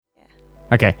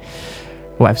Okay.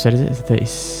 What episode is it?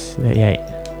 It's 38.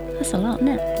 That's a lot, isn't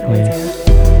it?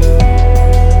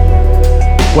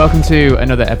 Welcome to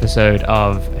another episode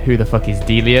of Who the Fuck is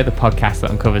Delia, the podcast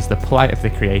that uncovers the plight of the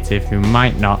creative who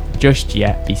might not just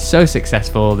yet be so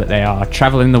successful that they are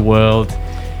travelling the world,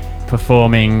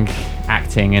 performing,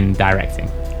 acting and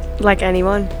directing. Like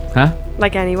anyone. Huh?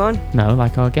 Like anyone. No,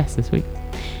 like our guest this week.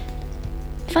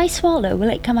 If I swallow, will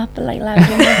it come up like loud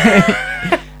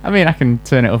enough? I mean, I can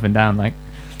turn it up and down, like.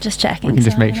 Just checking. We can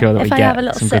just make sure that if we I get have a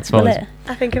little some sip, good swallows. will it?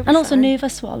 I think it was And also fine.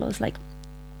 nervous swallows, like.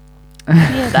 You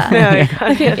hear that? No, I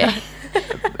can't hear Okay.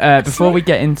 that. Before we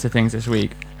get into things this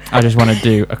week, I just want to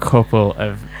do a couple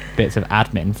of bits of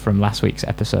admin from last week's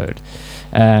episode.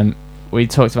 We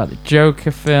talked about the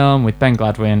Joker film with Ben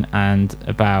Gladwin and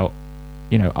about,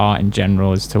 art in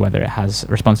general as to whether it has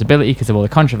responsibility because of all the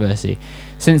controversy.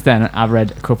 Since then, I've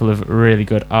read a couple of really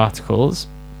good articles.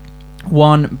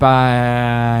 One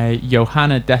by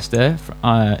Johanna Dester,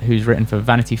 who's written for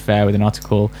Vanity Fair with an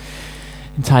article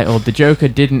entitled "The Joker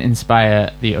Didn't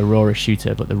Inspire the Aurora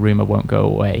Shooter, but the Rumour Won't Go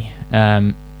Away."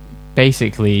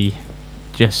 Basically,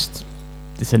 it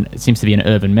seems to be an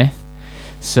urban myth.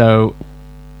 So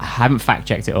I haven't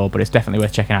fact-checked it all, but it's definitely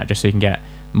worth checking out just so you can get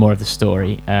more of the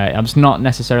story. It's not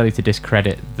necessarily to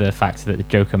discredit the fact that the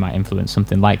Joker might influence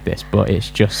something like this, but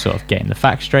it's just sort of getting the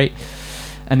facts straight.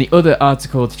 And the other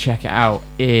article to check out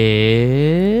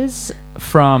is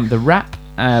from The Wrap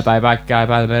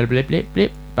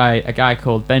by a guy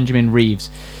called Benjamin Reeves,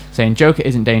 saying Joker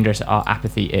isn't dangerous, our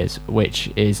apathy is,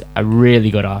 which is a really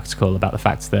good article about the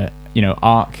fact that,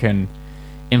 art can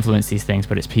influence these things,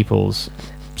 but it's people's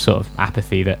sort of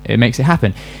apathy that it makes it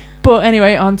happen. But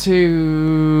anyway, on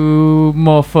to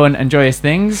more fun and joyous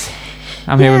things.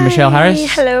 I'm here with Michelle Harris.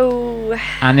 Hello.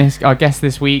 And our guest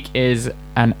this week is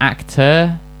an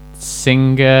actor,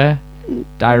 singer,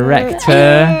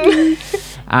 director,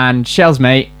 and Shell's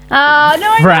mate, Oh,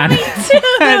 no, Fran I want me to.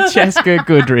 Francesca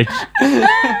Goodrich.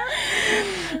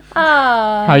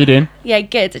 Oh. How you doing? Yeah,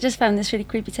 good. I just found this really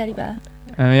creepy teddy bear.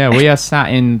 Yeah, we are sat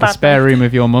in the Bad spare room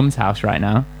of your mum's house right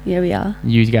now. Here we are.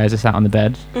 You guys are sat on the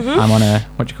bed. Mm-hmm. I'm on a,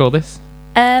 what do you call this?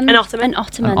 An ottoman. An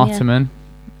ottoman, An ottoman.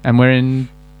 And we're in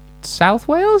South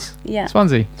Wales? Yeah.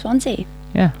 Swansea. Swansea.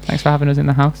 Yeah, thanks for having us in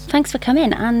the house. Thanks for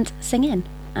coming and singing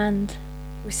and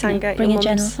We sang at bring your a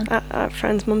general mum's, fun. at our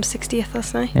friend's mum's 60th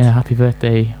last night. Yeah, happy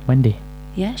birthday, Wendy.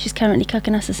 yeah, she's currently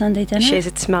cooking us a Sunday dinner. She is.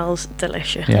 It smells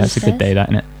delicious. Yeah, it's a good day, that,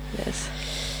 isn't it? It is.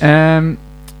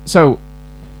 So,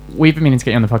 we've been meaning to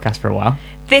get you on the podcast for a while,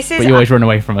 This is but you always run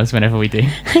away from us whenever we do.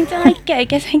 I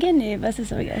guess I get nervous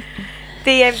as we go.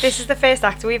 this is the first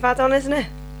actor we've had on, isn't it?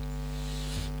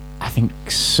 I think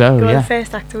so, You're yeah. the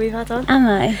first actor we've had on. Am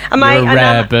I? Am You're I? a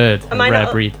rare bird, a am I rare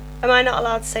not- breed. Am I not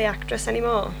allowed to say actress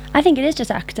anymore? I think it is just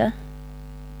actor.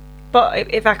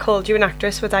 But if I called you an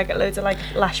actress, would I get loads of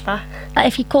lashback?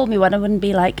 If you called me one, I wouldn't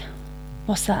be like,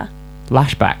 what's that?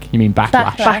 Lashback? You mean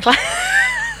backlash? Backlash.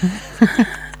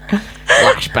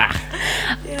 Lashback.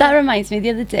 That reminds me, the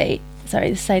other day,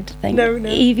 sorry, the side thing. No.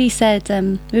 Evie said,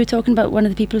 we were talking about one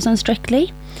of the people who's on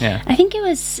Strictly. Yeah. I think it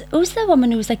was, who's the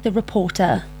woman who was like the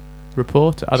reporter?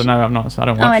 Report? I don't know. I don't watch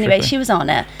Anyway, Strictly. she was on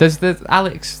it. There's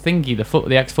Alex Thingy,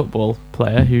 the ex-football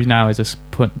player, who now is a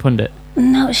pundit.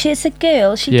 No, she's a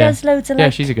girl. She Yeah. does loads of Yeah,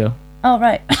 like... she's a girl. Oh,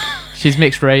 right. She's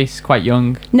mixed race, quite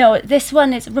young. No, this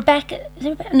one is Rebecca. Is it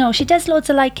Rebecca? No, she does loads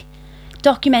of like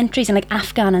documentaries and like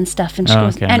Afghan and stuff. And she Oh,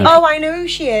 goes, okay, anyway, no. Oh, I know who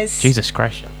she is. Jesus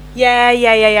Christ. Yeah.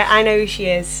 I know who she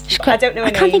is. she's But I don't know her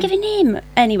I can't name. think of her name.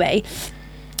 Anyway,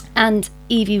 and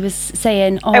Evie was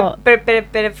saying,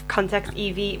 Bit of context.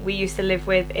 Evie, we used to live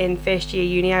with in first year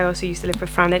uni. I also used to live with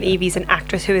Fran, and Evie's an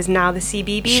actress who is now the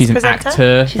CBBS She's an presenter.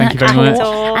 actor. she's Thank an you very actor,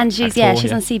 much. and she's Actor,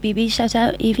 she's yeah. on CBB. Shout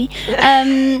out Evie.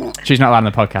 She's not allowed on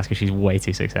the podcast because she's way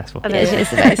too successful. Yeah, she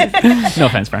is amazing. No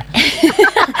offense, Fran.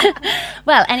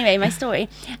 Well, anyway, my story.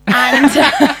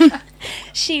 And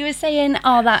she was saying,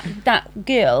 that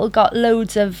girl got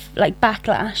loads of like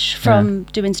backlash from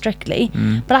doing Strictly.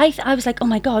 But I was like, oh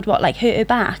my God, what, like hurt her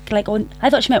back? Like, I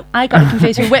thought she meant I got it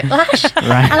confused with whiplash.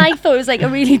 Right. And I thought it was like a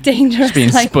really dangerous... Just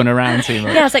being like, spun around too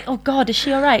much. yeah, I was like, oh God, is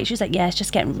she all right? She was like, yeah, it's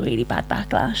just getting really bad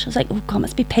backlash. I was like, oh God,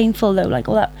 must be painful though, like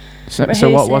all that So what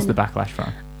was rehearsing. the backlash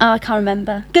from? Oh, I can't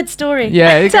remember. Good story.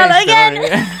 Yeah, Tell great it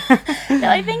again. story. No,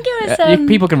 I think it was...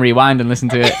 People can rewind and listen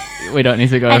to it. We don't need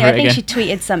to go Anyway, over I it think again.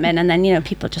 she tweeted something, and then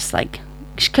people just like,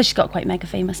 because she's got quite mega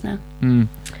famous now.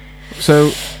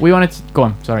 So we wanted to go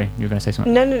on. Sorry, you were going to say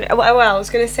something. No. Well, I was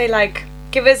going to say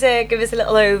give us a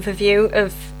little overview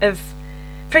of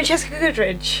Francesca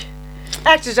Goodrich.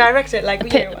 Actor, director, like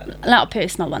not a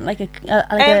personal one, like a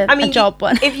job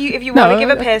one. If you want to give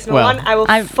a personal one, I will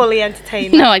fully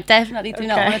entertain. No, I definitely do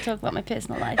not want to talk about my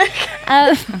personal life.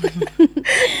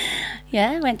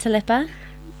 Yeah, went to LIPA.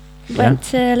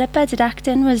 Did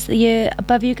acting, was the year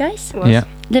above you guys. Yeah.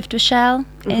 Lived with Shell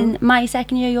in my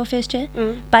second year, your first year,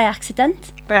 by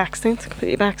accident.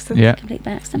 Completely by accident. Yeah. Completely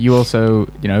by accident. You also,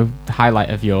 the highlight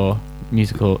of your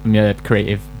musical,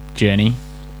 creative journey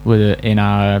was in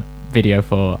our video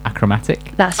for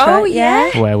Achromatic. That's right,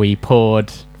 yeah. Where we poured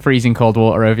freezing cold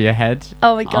water over your head.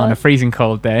 Oh my God. On a freezing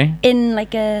cold day. In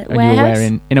like a and warehouse?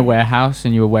 You were in a warehouse,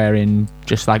 and you were wearing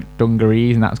just like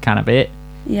dungarees, and that was kind of it.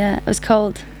 Yeah, it was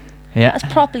cold. Yeah. I was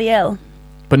properly ill.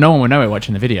 But no one would know it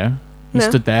watching the video. You No.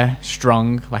 stood there,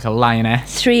 strong, like a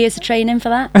lioness. 3 years of training for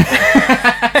that.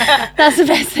 That's the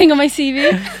best thing on my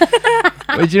CV.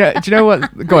 Well, do you know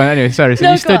what? Go on, anyway, sorry. So No,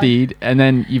 you go on. studied, and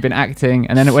then you've been acting,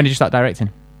 and then when did you start directing?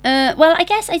 Well, I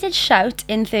guess I did Shout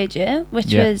in third year,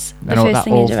 which was the And all first that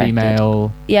thing I directed.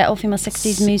 all-female... Yeah, all-female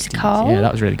 60s musical. Yeah,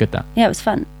 that was really good, that. Yeah, it was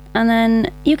fun. And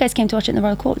then you guys came to watch it in the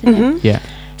Royal Court, didn't you? Yeah.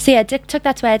 So yeah, took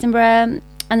that to Edinburgh,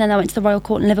 and then I went to the Royal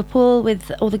Court in Liverpool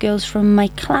with all the girls from my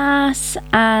class,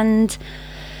 and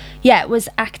yeah, was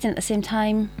acting at the same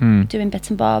time, doing bits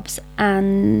and bobs,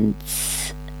 and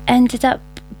ended up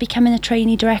becoming a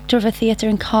trainee director of a theatre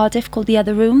in Cardiff called The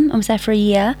Other Room. I was there for a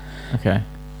year, Okay.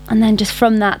 and then just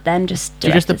from that, then just Do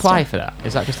you just directed apply stuff. for that?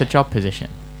 Is that just a job position?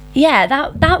 Yeah,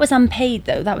 that was unpaid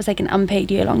though. That was like an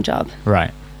unpaid year-long job.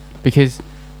 Right. Because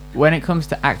when it comes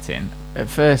to acting, at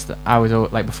first I was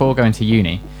like, before going to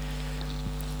uni,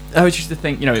 I was just to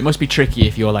think, it must be tricky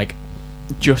if you're like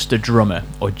just a drummer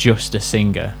or just a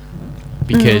singer,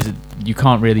 because you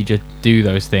can't really just do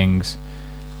those things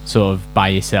sort of by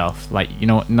yourself. Like,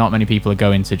 not many people are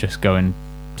going to just go and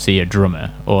see a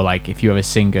drummer, or like if you have a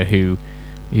singer who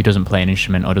doesn't play an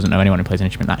instrument or doesn't know anyone who plays an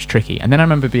instrument, that's tricky. And then I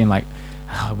remember being like,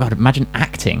 oh God, imagine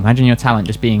acting. Imagine your talent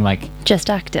just being like... Just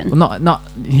acting. Well, not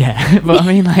yeah, but I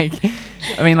mean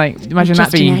like imagine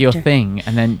Just that being an your actor. thing,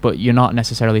 and then but you're not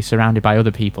necessarily surrounded by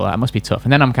other people. That must be tough.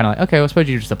 And then I'm kind of like, okay, well, I suppose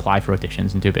you just apply for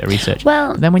auditions and do a bit of research.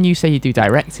 Well- And then when you say you do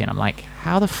directing, I'm like,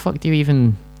 how the fuck do you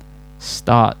even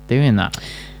start doing that?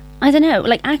 I don't know.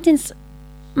 Like acting's,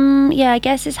 yeah, I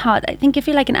guess it's hard. I think if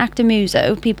you're like an actor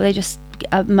muso, people they just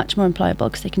are much more employable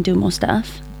because they can do more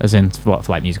stuff. As in what,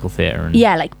 for like musical theatre and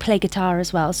Yeah, like play guitar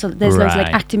as well. So there's loads of like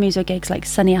Right. actor muso gigs, like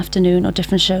Sunny Afternoon or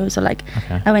different shows. Or like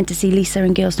Okay. I went to see Lisa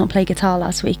and Girls Don't Play Guitar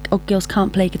last week. Or Girls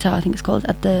Can't Play Guitar, I think it's called,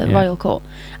 at the Yeah. Royal Court.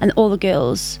 And all the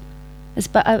girls, it's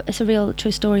a real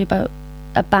true story about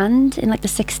a band in like the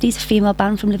 60s, a female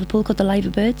band from Liverpool called the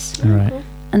Liver Birds. Right.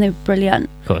 And they were brilliant.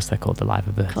 Of course, they're called the Liver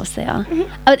Of Birds. course they are.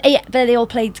 Oh, yeah, but they all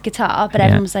played guitar, but Yeah.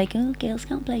 everyone was like, oh, girls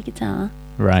can't play guitar.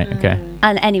 Right. Okay.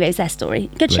 And anyways, their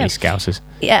story. Good Bloody show. Scousers.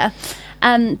 Yeah.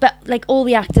 But like all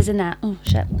the actors in that, oh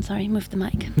shit, sorry, moved the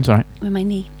mic It's alright. with my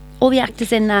knee. All the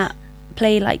actors in that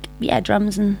play like,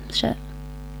 drums and shit.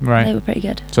 They Right. were pretty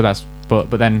good. So that's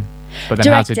but then how to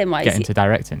Directing-wise, get into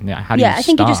directing? Yeah. How do you I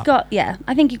think you just start?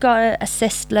 I think you got to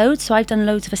assist loads. So I've done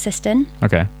loads of assisting.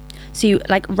 Okay. So you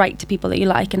like write to people that you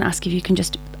like and ask if you can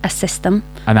just assist them.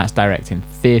 And that's directing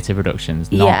theatre productions,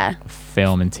 not Yeah.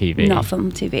 film and TV. Not film,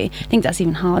 TV. I think that's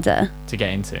even harder. To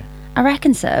get into. I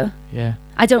reckon so. Yeah.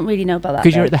 I don't really know about that.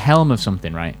 Because you're though. at the helm of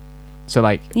something, right? So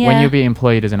like when Yeah. you're being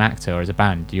employed as an actor or as a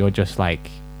band, you're just like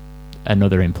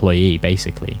another employee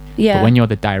basically. Yeah. But when you're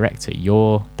the director,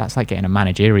 that's like getting a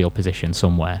managerial position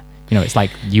somewhere. It's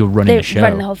like you're running They the show.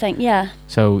 run the whole thing. Yeah.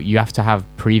 So you have to have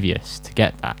previous to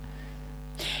get that.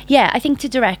 Yeah, I think to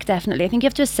direct, definitely. I think you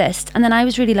have to assist. And then I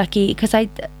was really lucky because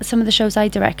some of the shows I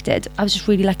directed, I was just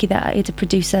really lucky that I had a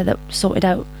producer that sorted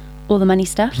out all the money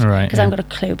stuff. Right, Because yeah. I haven't got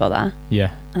a clue about that.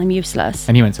 Yeah. And I'm useless.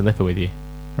 And he went to LIPA with you,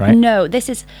 right? No, this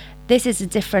is a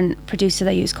different producer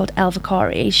they use called Elva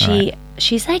Corey.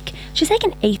 She's like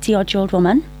an 80-odd-year-old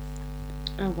woman.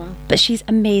 Oh wow. But she's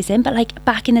amazing. But like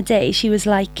back in the day, she was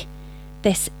like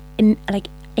this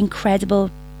incredible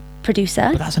producer.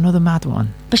 But that's another mad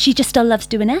one. But she just still loves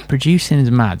doing it. Producing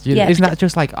is mad. Yeah, Isn't that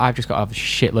just like I've just got to have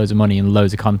shitloads of money and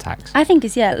loads of contacts? I think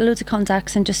it's loads of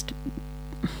contacts and just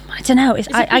I don't know.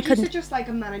 I couldn't. just like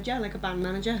a manager, like a band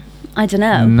manager. I don't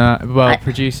know. No, well, I-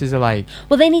 producers are like,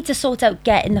 Well, they need to sort out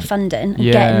getting the funding and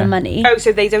Yeah. getting the money. Oh,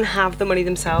 so they don't have the money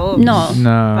themselves? No. no.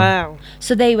 Wow.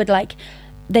 So they would like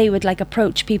they would like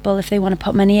approach people if they want to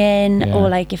put money in, Yeah. or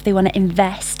like if they want to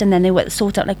invest, and then they would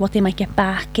sort out like what they might get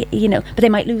back, but they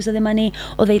might lose all their money,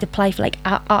 or they'd apply for like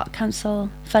art council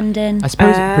funding. I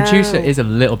suppose a producer Oh. is a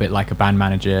little bit like a band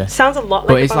manager. Sounds a lot like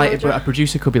But a it's like manager. a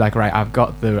producer could be like, right,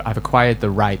 I've acquired the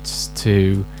rights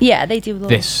to Yeah, they do.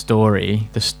 this story,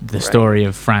 the story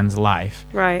of Fran's life.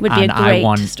 Right. Would be and a I great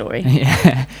want- story.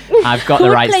 Yeah, I've got Who the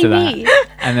would rights play to that. me?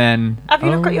 And then Have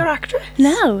you not got your actress?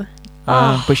 No.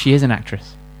 but she is an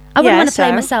actress. I wouldn't Yeah, want to play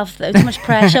so? myself though. Too much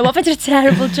pressure. What if I do a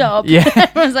terrible job? Yeah,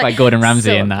 Everyone's like Gordon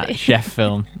Ramsay in "So that ugly." chef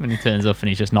film when he turns up and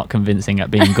he's just not convincing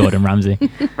at being Gordon Ramsay.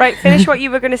 Right, finish what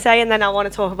you were going to say, and then I want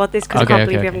to talk about this because Okay, I can't okay,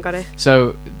 believe we okay. haven't got it.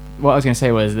 So what I was going to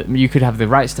say was that you could have the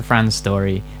rights to Fran's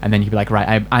story, and then you'd be like,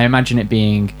 right, I imagine it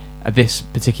being this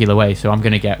particular way, so I'm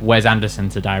going to get Wes Anderson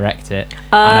to direct it,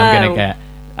 and I'm going Oh. to get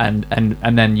and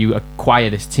then you acquire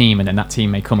this team, and then that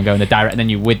team may come and go, and and then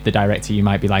you with the director, you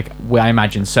might be like, well, I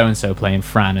imagine so and so playing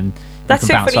Fran, and That's you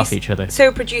so can bounce funny. off each other. So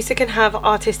a producer can have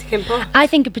artistic input. I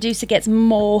think a producer gets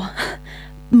more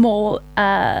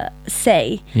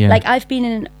say. Yeah. Like I've been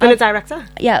in. Than a director.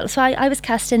 Yeah, so I was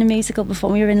cast in a musical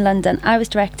before. We were in London. I was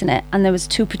directing it, and there was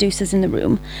 2 producers in the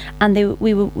room, and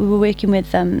we were working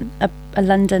with a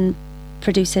London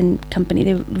producing company.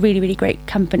 They were really, really great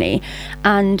company,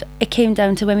 and it came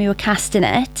down to when we were casting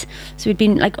it. So we'd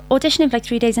been like auditioning for like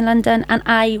 3 days in London, and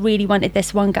I really wanted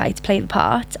this one guy to play the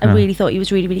part. I really thought he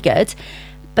was really, really good,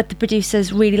 but the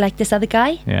producers really liked this other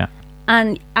guy. Yeah.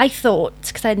 And I thought,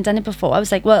 because I hadn't done it before, I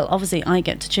was like, well, obviously I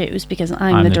get to choose because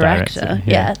I'm the director.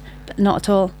 yeah. But not at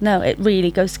all. No, it really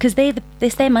goes, because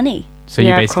it's their money. So you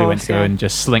Yeah, of basically went course, to go yeah. and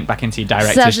just slink back into your So I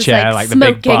was director's just, chair, like, like the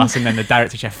big smoking. boss, and then the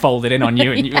director's chair folded in on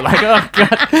you, and you were like, oh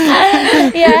god,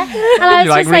 Yeah. And I was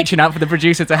you're like just reaching out for the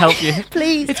producer to help you.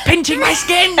 please. It's pinching my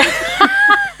skin.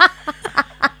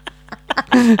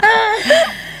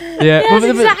 Yeah, That's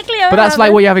exactly how but it that's like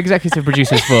happened. what you have executive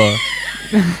producers for,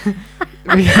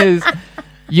 because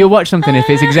you'll watch something if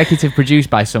it's executive produced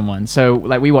by someone. So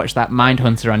like we watched that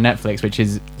Mindhunter on Netflix, which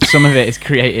is some of it is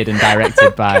created and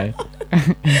directed by.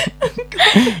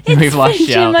 We've lost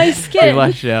pinching Shell. my skin. We've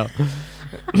lost Shell.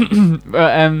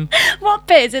 But, What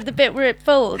bit is it? The bit where it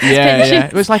folds? It's yeah, pinching. yeah,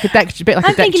 it was like a deck, bit like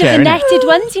I'm a deck thinking chair. of the innit? netted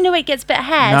ones. You know, it gets a bit of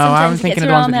hair. No, I Sometimes was it thinking gets of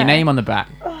the ones arm with your hair. name on the back.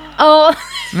 Oh.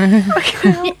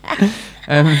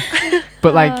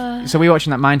 But like, so we were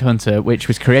watching that Mindhunter, which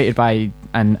was created by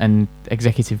and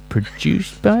executive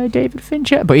produced by David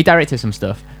Fincher, but he directed some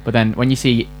stuff. But then when you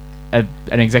see an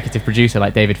executive producer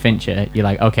like David Fincher, you're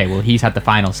like, okay, well, he's had the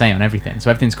final say on everything, so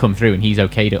everything's come through, and he's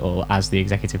okayed it all as the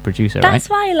executive producer, That's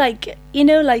right? why, like, you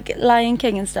know, like Lion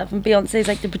King and stuff, and Beyonce's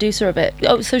like the producer of it.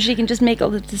 Oh, so she can just make all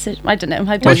the decisions. I don't know. I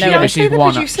Well, don't she, know. Beyonce she's the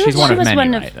one. producer? She's one She of was many,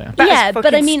 one right? of- Though. That is Yeah, but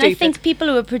I fucking mean, I stupid. think people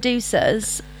who are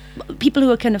producers, people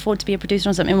who can afford to be a producer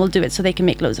on something, will do it so they can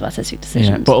make loads of artistic decisions.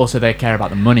 Yeah, but also they care about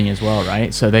the money as well,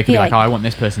 right? So they could be Yeah. like, oh, I want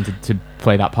this person to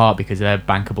play that part because they're a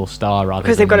bankable star rather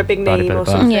Because they've got a than big blah, blah, name blah, or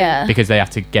blah. something. Yeah. Because they have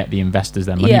to get the investors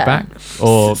their money Yeah. back,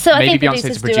 or So I maybe think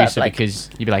Beyonce's a producers do producer have, like- because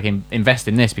you'd be like, invest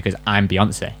in this because I'm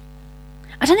Beyonce.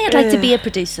 I don't think I'd like to be a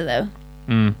producer though.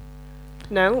 Mm.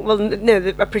 No, well,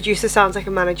 no. A producer sounds like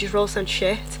a manager's role. Sounds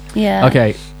shit. Yeah.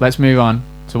 Okay, let's move on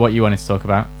to what you wanted to talk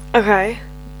about. Okay.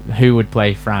 Who would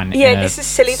play Fran? Yeah, in a this is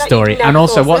silly that you story, never and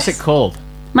also thought what's this. it called?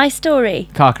 My story.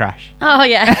 Car crash. Oh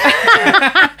yeah.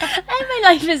 And my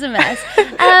life is a mess.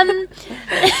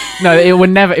 No, it would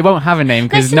never. It won't have a name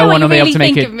because Let's no know one what will you be able to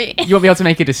really make think it. of me. You won't be able to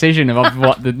make a decision of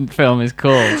what the film is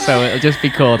called. So it'll just be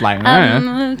called like.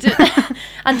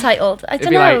 Untitled. I It'd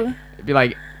don't be know. like it'd be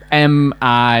like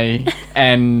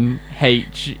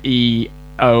MINHEO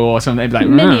or something. It'd be like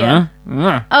Minia.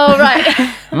 Oh right.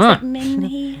 Uh.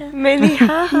 Minhia. Mini,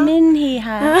 haha.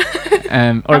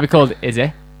 Minhia. Or it'd be called Is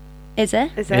it? Is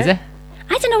it? Is Is it? it?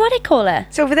 I don't know what I call it.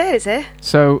 It's over there, is it?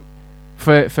 So,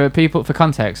 for people, for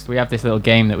context, we have this little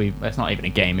game that it's not even a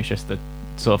game. It's just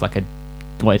sort of like a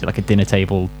what is it, like a dinner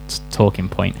table talking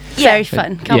point. Very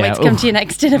fun. Can't yeah, wait to come ooh. to your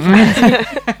next dinner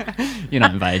party. You're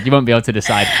not invited. You won't be able to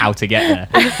decide how to get there.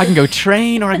 I can go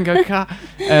train or I can go car.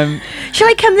 Should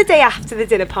I come the day after the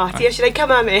dinner party, or should I come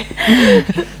on it?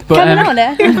 But, Coming on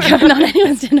it. Coming on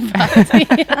anyone's dinner party.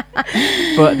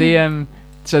 But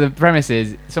so the premise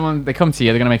is they come to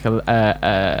you. They're gonna make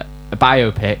a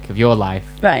biopic of your life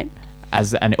Right.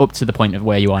 and up to the point of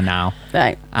where you are now.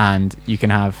 Right. And you can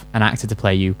have an actor to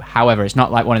play you. However, it's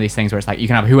not like one of these things where it's like you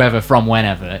can have whoever from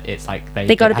whenever. It's like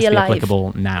They gotta it has be to alive.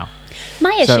 applicable now.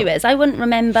 My So- issue is I wouldn't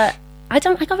remember. I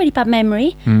got really bad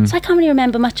memory, Hmm. so I can't really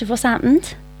remember much of what's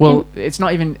happened. Well, it's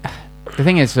not even. The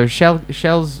thing is, so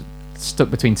Shell's stuck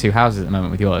between two houses at the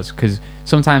moment with yours because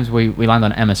sometimes we land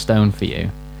on Emma Stone for you,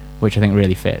 which I think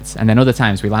really fits. And then other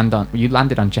times you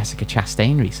landed on Jessica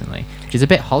Chastain recently, which is a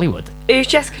bit Hollywood. Who's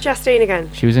Jessica Chastain again?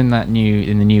 She was in the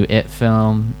new It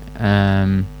film.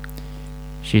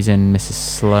 She's in Mrs.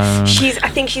 Sloane. I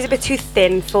think she's a bit too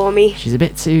thin for me. She's a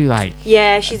bit too like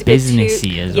she's a bit too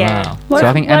businessy as well. What, So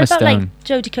I think what Emma about Stone. like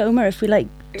Jodie Comer if we like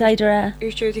dyed her hair?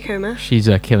 Who's Jodie Comer? She's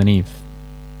Killing Eve.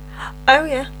 Oh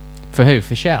yeah. For who?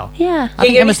 For Shell. Yeah. I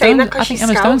think you're Emma only saying Stone. that 'cause I think she's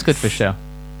Emma Stone's Scouse. good for Shell.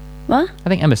 What? I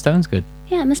think Emma Stone's good.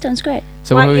 Yeah, Emma Stone's great.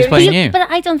 So Why, who's you're- playing you? But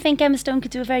I don't think Emma Stone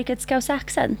could do a very good Scouse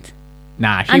accent.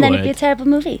 Nah, she And then it'd be a would. terrible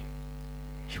movie.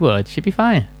 She would. She'd be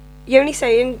fine. You're only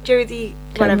saying Jodie,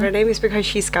 whatever Comer. her name is, because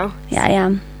she's Scouse. Yeah, I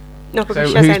am. Not because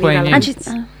So she has who's any playing you? And relevance. she's.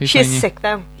 Who's She's playing you? sick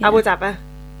though. Yeah. I would have her.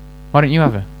 Why don't you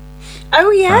have her?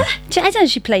 Oh yeah. I don't know if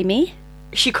she'd play me.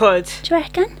 She could. Do you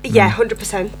reckon? Yeah,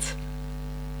 100%.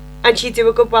 And she'd do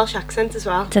a good Welsh accent as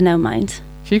well. Don't know, mind.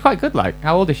 She's quite good. Like,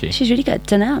 how old is she? She's really good.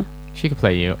 Don't know. She could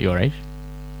play you your age.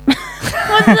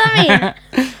 What does that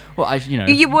mean? Well,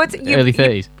 You would. early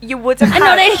 30s. You would have. I'm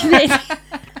not had- 80.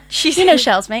 She's You know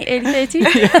Shell's mate, early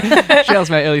 30s. Shell's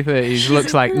mate, early 30s.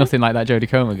 Looks like nothing like that Jodie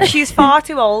Comer girl. She's far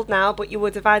too old now, but you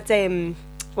would have had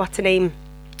what's her name?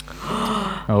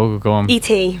 Oh, go on.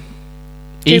 E.T.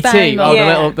 E.T. Barrymore. Oh,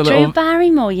 Yeah. the Drew little.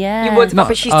 Barrymore, yeah. You would, Not,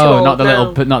 but she's too old not the now.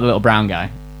 little, but not the little brown guy.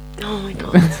 Oh my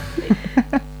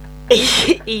god.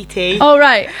 E.T. Oh,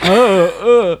 right.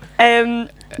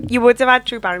 You would have had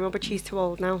Drew Barrymore, but she's too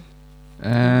old now.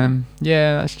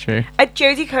 Yeah, that's true.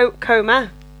 Jodie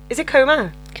Comer. Is it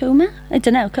Comer? Comer? I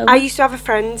don't know. Comer. I used to have a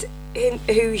friend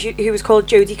who was called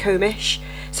Jodie Comish,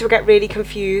 so we get really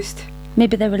confused.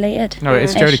 Maybe they're related. No,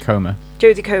 it's Ish. Jodie Comer.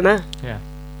 Jodie Comer. Yeah.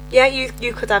 Yeah,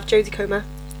 you could have Jodie Comer.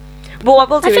 But what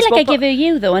we'll do I feel is like we'll I give her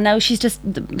you though, and now she's just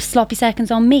sloppy seconds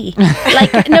on me.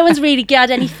 Like no one's really had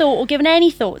any thought or given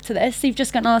any thought to this. You've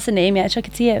just gone, oh, that's a name, yeah, chuck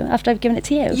it to you after I've given it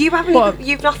to you. You haven't even,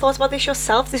 you've not thought about this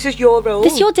yourself. This is your role.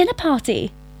 This is your dinner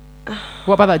party.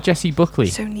 What about that Jessie Buckley?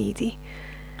 so needy.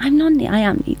 I'm not. I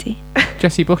am needy.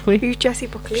 Jessie Buckley? Who's Jessie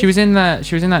Buckley? She was in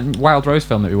that Wild Rose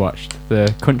film that we watched,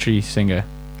 the country singer.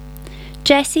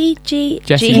 Jessie G.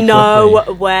 Jessie G. Buckley.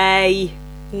 No way.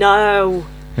 No.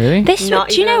 Really? This Not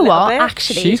do you even a know little what? bit.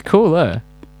 Actually, She's cooler.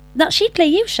 that she'd play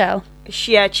you, Shell.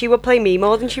 She would play me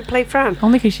more than she'd play Fran.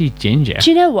 Only because she's ginger. Do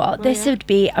you know what? This would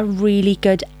be a really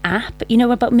good app. You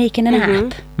know about making an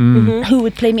app. Mm. Who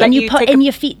would play me? Like and you you put take in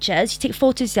your features. You take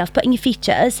photos of yourself, put in your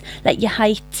features, like your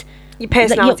height, Your like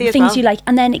personality your as things well. you like,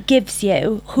 and then it gives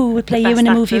you who would play you best in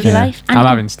a movie of actors. your Yeah. life. I'm And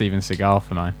having Steven Seagal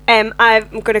for mine. I'm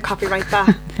going to copyright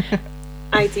that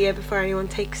idea before anyone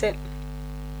takes it.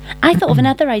 I thought of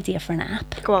another idea for an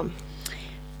app. Go on.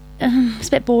 It's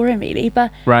a bit boring, really,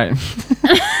 but Right.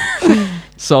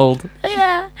 Sold.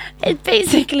 yeah, it's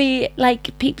basically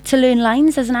like people to learn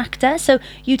lines as an actor. So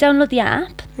you download the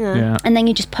app, Yeah. and then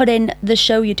you just put in the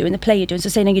show you're doing, the play you're doing. So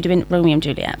say now you're doing Romeo and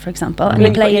Juliet, for example, and then you're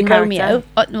you put playing your Romeo. character.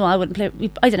 Oh, no, I wouldn't play.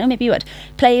 I don't know. Maybe you would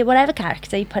play whatever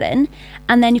character you put in,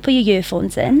 and then you put your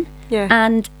earphones in, Yeah.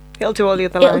 and It'll do all the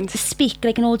other it'll lines. speak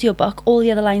like an audiobook, all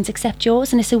the other lines except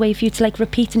yours, and it's a way for you to like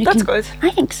repeat. And you That's can. good.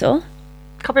 I think so.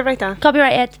 Copyright that.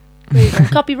 Copyrighted.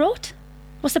 Copywrote.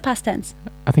 What's the past tense?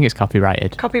 I think it's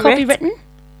copyrighted. Copyright. Copywritten.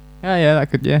 Oh, yeah,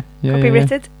 that could, yeah. Yeah.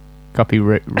 Copyrighted.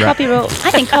 Copywrote. I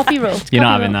think copywrote. You're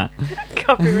not Copywrote. having that.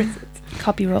 Copyrighted.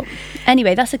 Copywrote.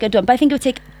 Anyway, that's a good one. But I think it would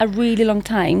take a really long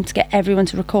time to get everyone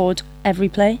to record every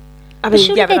play. I But mean,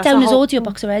 surely yeah, but they're that's a down as whole-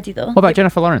 audiobooks already, though. What about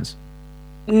Jennifer Lawrence?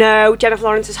 No, Jennifer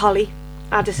Lawrence is Holly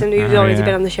Addison, who's Oh, already yeah.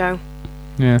 been on the show.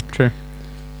 Yeah, true.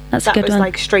 That's That a good was one.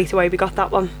 like straight away we got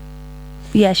that one.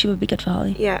 Yeah, she would be good for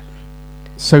Holly. Yeah.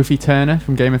 Sophie Turner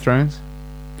from Game of Thrones.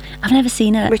 I've never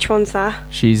seen her. Which one's that?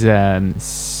 She's Sansa.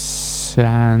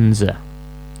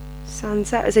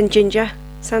 Sansa, as in Ginger.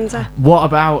 Sansa. What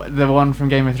about the one from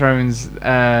Game of Thrones?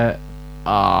 Yeah.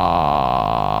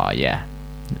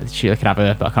 She could have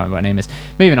her, but I can't remember what her name is.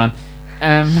 Moving on.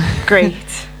 Great.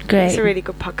 Great. He's a really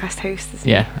good podcast host, isn't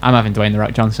Yeah, I'm having Dwayne The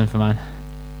Rock Johnson for mine.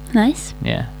 Nice.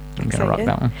 Yeah, I'm going to rock Exciting.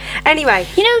 that one. he? Anyway.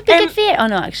 You know, it'd be good for you. Oh,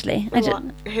 no, actually. I What?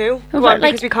 don't. Who? What Go about, on,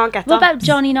 like- because we can't get What that. about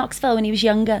Johnny Knoxville when he was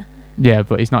younger? Yeah,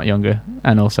 but he's not younger,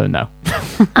 and also no.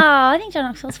 Oh, I think John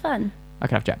Knoxville's fun. I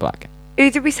could have Jack Black.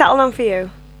 Who did we settle on for you?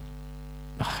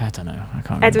 I don't know. I can't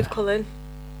remember. Edward Cullen.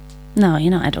 No,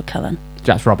 you're not Edward Cullen.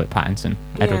 That's Robert Pattinson.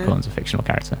 Edward Yeah. Cullen's a fictional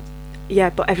character. Yeah,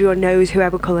 but everyone knows who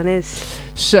Edward Cullen is.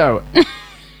 So,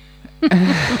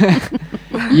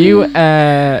 you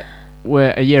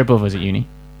were a year above us at uni,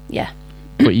 Yeah.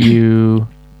 but you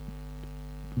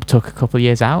took a couple of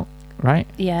years out. right?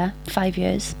 Yeah, 5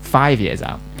 years. 5 years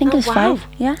out. I think Oh, it was wow. 5.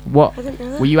 Yeah. What I didn't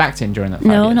know that. were you acting during that 5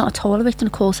 No, years? not at all. I worked in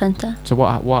a call centre. So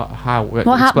how What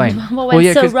explain? happened? What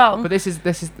went so 'cause- wrong? But this is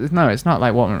no, it's not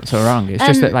like what went so wrong. It's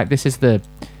just that like this is the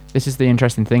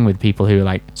interesting thing with people who are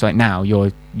like, so like now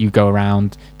you go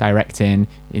around directing.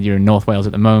 You're in North Wales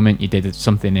at the moment. You did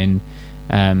something in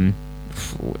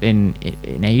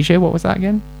Asia. What was that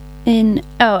again? In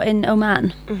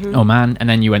Oman. Oman, and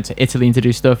then you went to Italy to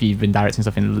do stuff. You've been directing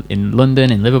stuff in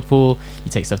London, in Liverpool. You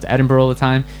take stuff to Edinburgh all the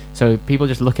time. So people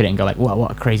just look at it and go like, "Wow,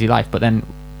 what a crazy life!" But then,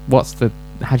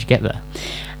 how'd you get there?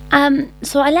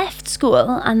 So I left school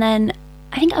and then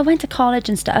I think I went to college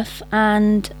and stuff,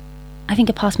 and I think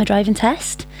I passed my driving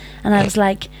test, and I was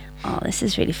like, oh, this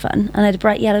is really fun. And I had a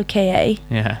bright yellow KA,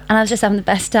 Yeah. and I was just having the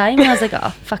best time. And I was like, oh,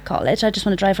 fuck college. I just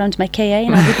want to drive around to my KA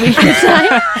and have a really good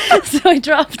time. So I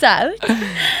dropped out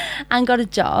and got a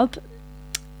job.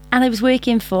 And I was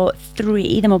working for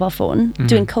 3, the mobile phone,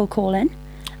 doing cold calling.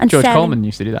 And George selling. Coleman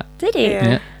used to do that. Did he?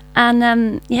 Yeah.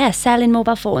 And selling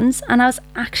mobile phones. And I was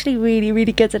actually really,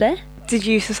 really good at it. Did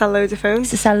you used to sell loads of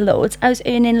phones? To sell loads. I was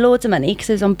earning loads of money because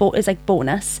it was on it was like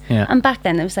bonus. Yeah. And back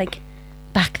then it was like,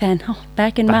 back in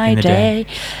Back my in the day.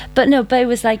 But it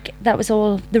was like that was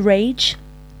all the rage.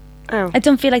 Oh. I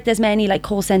don't feel like there's many like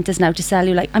call centres now to sell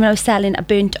you I was selling a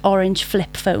burnt orange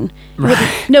flip phone.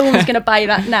 No one was going to buy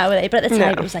that now, were they? But at the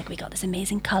time No. it was like, we got this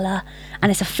amazing colour and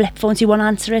it's a flip phone, so you won't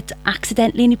answer it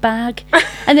accidentally in your bag.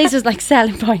 And these was like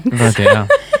selling points. Bloody hell.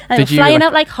 And Did you, flying like-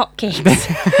 out like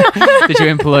hotcakes. Did you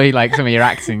employ like some of your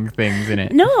acting things in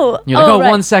it? No. You're like, Oh, right.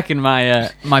 1 second, my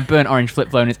burnt orange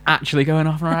flip phone is actually going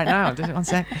off right now. Just 1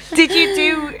 sec. Did you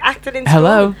do acting in school?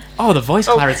 Hello. Oh, the voice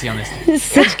clarity on this. It's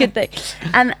such a good thing.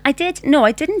 I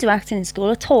didn't do acting in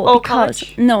school at all. Oh, because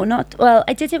college? No, not well.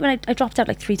 I did it when I dropped out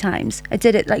like 3 times. I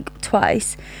did it like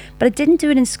twice, but I didn't do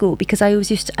it in school because I was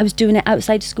doing it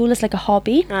outside of school as like a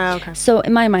hobby. Oh, okay. So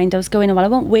in my mind, I was going, well, I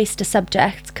won't waste a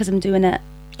subject because I'm doing it.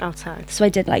 Outside. So I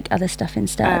did like other stuff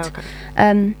instead. Oh, okay.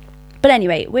 But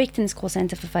anyway, worked in this call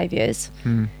centre for 5 years.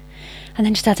 Hmm. And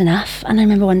then just had enough. And I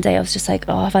remember one day I was just like,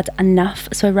 oh, I've had enough.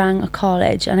 So I rang a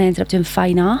college and I ended up doing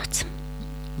fine art.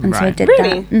 And so I Right. did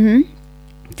Really? that.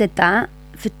 Did that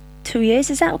for 2 years.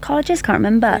 Is that what colleges? Can't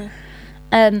remember.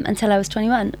 Until I was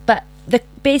 21. But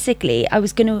basically, I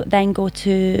was going to then go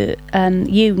to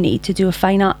uni to do a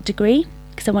fine art degree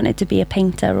because I wanted to be a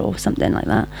painter or something like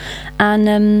that.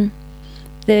 And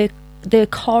the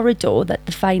corridor that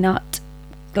the fine art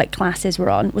like classes were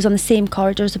on was on the same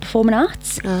corridor as the performing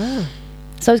arts. Oh.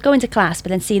 So I was going to class, but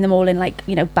then seeing them all in like,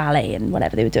 ballet and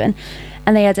whatever they were doing.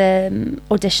 And they had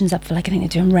auditions up for like, I think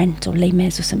they're doing Rent or Les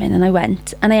Mis or something. And I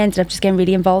went and I ended up just getting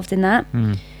really involved in that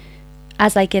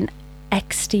as like an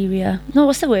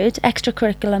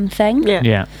extracurriculum thing. Yeah.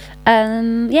 Yeah.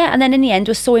 And then in the end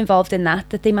was so involved in that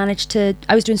they managed to,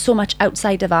 I was doing so much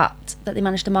outside of art that they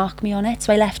managed to mark me on it.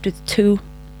 So I left with two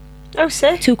Oh,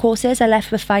 sick. courses. I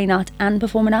left with fine art and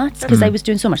performing arts because I was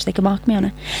doing so much they could mark me on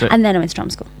it. So- And then I went to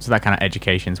drama school. So that kind of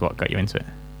education's what got you into it.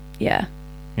 Yeah.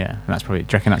 Yeah. And that's probably.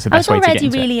 Do you reckon that's the I was best way to get already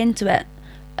into really into it.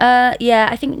 Yeah,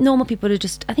 I think normal people are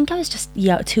just, I think I was just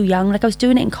too young. Like I was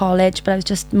doing it in college, but I was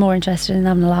just more interested in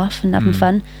having a laugh and having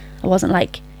fun. I wasn't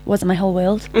like, it wasn't my whole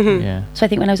world. it? Yeah. So I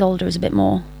think when I was older, it was a bit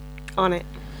more, On it.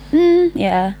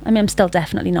 yeah. I mean, I'm still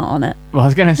definitely not on it. Well, I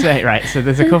was going to say, right, so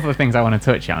there's a couple of things I want to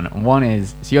touch on. One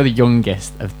is, so you're the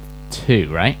youngest of 2,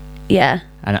 right? Yeah.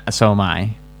 And so am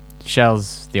I.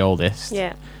 Shell's the oldest.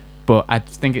 Yeah. But I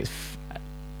think it's...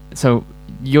 So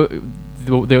your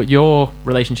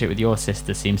relationship with your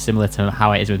sister seems similar to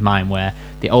how it is with mine, where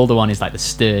the older one is like the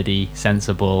sturdy,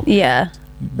 sensible, Yeah.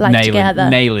 Life together.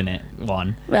 nailing it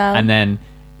one. Well- And then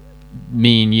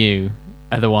me and you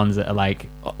are the ones that are like,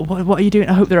 "Oh, what are you doing?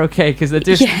 I hope they're okay," because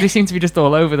they seem to be just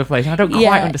all over the place. And I don't quite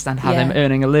Yeah, understand how yeah. they're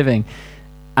earning a living.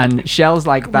 And Shell's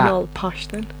like One that. all posh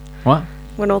then. What?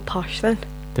 One all posh then.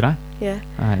 Did I? Yeah.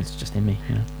 It's just in me,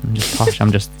 I'm just posh.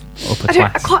 I'm just upper I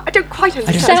don't, class. I don't quite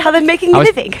understand how they're making a I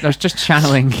living. was just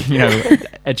channeling,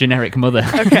 a generic mother.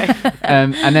 Okay.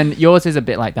 And then yours is a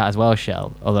bit like that as well,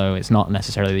 Shell. Although it's not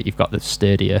necessarily that you've got the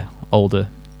sturdier, older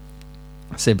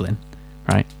sibling,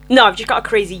 right? No, I've just got a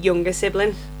crazy younger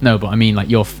sibling. No, but I mean, like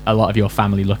a lot of your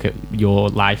family look at your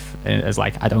life as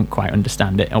like, I don't quite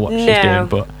understand it or what she's No. doing.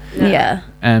 But Yeah.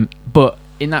 but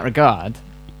in that regard,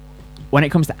 when it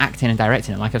comes to acting and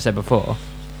directing, like I've said before,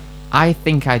 I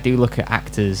think I do look at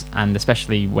actors, and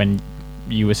especially when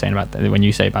you were saying when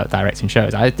you say about directing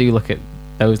shows, I do look at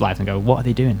those lives and go, what are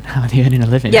they doing? How are they earning a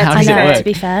living? Yeah, How I does it know, work? to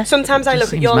be fair. Sometimes I Just look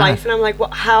at seems your mad. life and I'm like,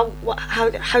 how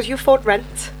do you afford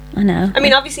rent? I know. I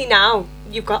mean, obviously now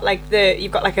you've got like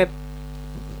a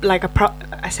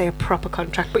I say a proper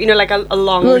contract, but like a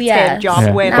long Well, term yeah. job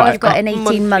Yeah. where Now like, I've got an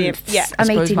monthly- 18 months. Yeah. I'm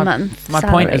I suppose 18 months. My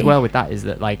point as salary. well with that is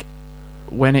that like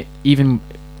when it even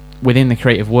within the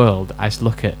creative world, I just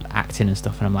look at acting and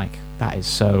stuff and I'm like, that is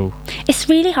so It's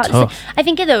really hard. tough. I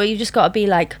think though you just got to be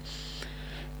like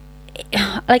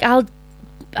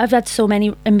I've had so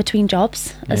many in between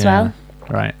jobs as Yeah. well.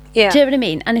 Right. Yeah. Do you know what I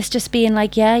mean? And it's just being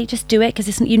like, yeah, you just do it because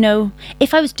it's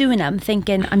if I was doing them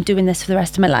thinking I'm doing this for the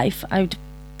rest of my life, I would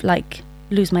like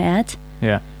lose my head.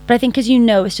 Yeah. But I think because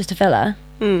it's just a filler,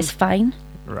 Mm. it's fine.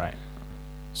 Right.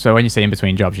 So when you say in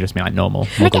between jobs, you just mean like normal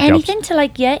Like jobs. anything to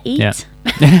like eat. Yeah.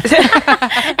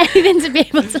 Anything to be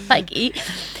able to like eat.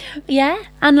 Yeah.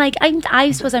 And like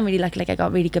I suppose I'm really lucky. Like I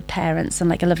got really good parents and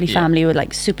like a lovely Yeah. family who are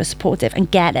like super supportive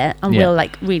and get it and Yeah. will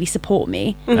like really support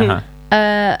me.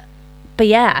 Uh-huh. But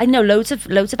yeah, I know loads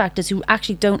of actors who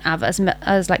actually don't have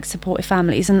as like supportive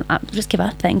families and just give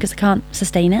up then because they can't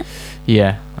sustain it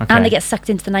Yeah. Okay. and they get sucked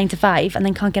into the 9 to 5 and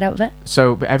then can't get out of it.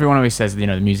 So, but everyone always says the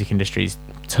music industry's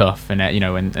tough, and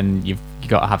and you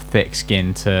got to have thick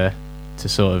skin to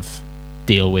sort of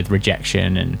deal with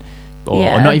rejection or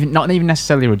Yeah. not even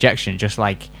necessarily rejection, just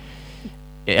like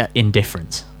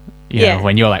indifference. You Yeah. know,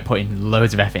 when you're like putting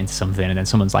loads of effort into something, and then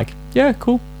someone's like, "Yeah,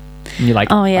 cool," and you're like,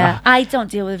 Oh yeah, "Ah." I don't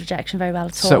deal with rejection very well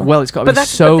at all. So well, it's got to But be that's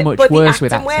so but much but worse the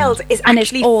with acting acting. world is And it's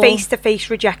actually all- face-to-face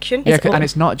rejection. Yeah, It's and all-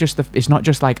 it's not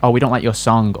just like, oh, we don't like your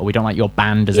song or we don't like your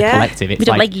band as a Yeah. collective. It's We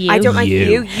don't like you. I don't like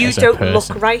you. You as a don't person.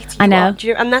 look right. I You know. are- do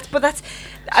you- and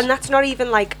that's not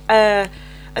even like a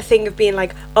thing of being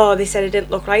like, oh, they said it didn't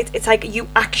look right. It's like you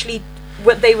actually.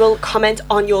 They will comment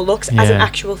on your looks as an Yeah.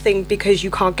 actual thing because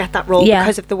you can't get that role Yeah.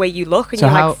 because of the way you look, and So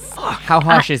you're how like, fuck. how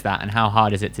harsh is that, and how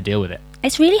hard is it to deal with it?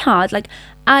 It's really hard. Like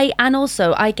I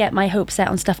get my hopes set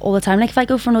on stuff all the time. Like if I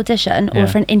go for an audition or Yeah.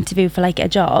 for an interview for like a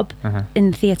job Uh-huh.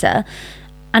 in the theatre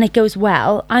and it goes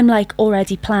well, I'm like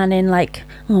already planning like,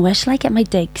 oh, where shall I get my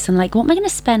digs and like what am I going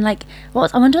to spend? Like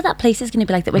I wonder what that place is going to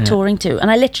be like that we're Yeah. touring to. And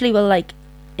I literally will like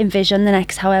envision the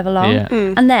next however long. Yeah.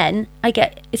 And then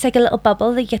it's like a little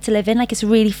bubble that you get to live in. Like it's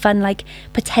really fun, like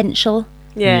potential.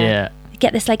 Yeah. You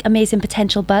get this like amazing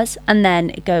potential buzz and then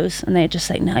it goes and they're just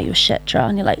like, no, you're shit, Tra.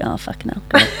 And you're like, oh fuck no.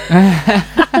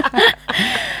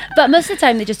 But most of the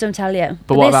time they just don't tell you.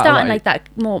 But what they're about, starting like- like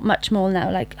that much more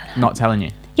now. Like Not telling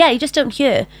you. yeah, you just don't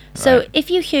hear. So Right. if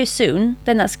you hear soon,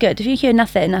 then that's good. If you hear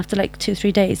nothing after like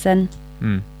 2-3 days, then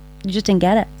Mm. you just didn't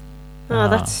get it. Oh,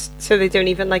 that's so they don't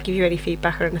even like give you any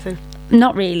feedback or anything.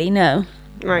 Not really, no.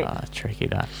 Right. Tricky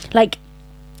that. Like,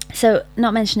 so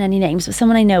not mention any names, but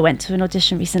someone I know went to an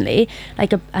audition recently,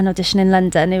 like an audition in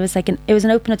London. It was like it was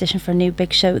an open audition for a new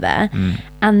big show there,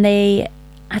 and they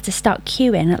had to start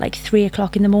queuing at like 3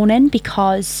 o'clock in the morning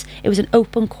because it was an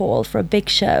open call for a big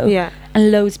show, Yeah. and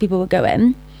loads of people were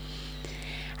going.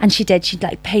 And she'd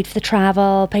like paid for the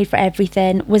travel, paid for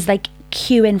everything, was like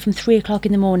queuing from 3 o'clock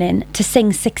in the morning to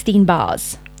sing 16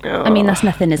 bars. I mean, that's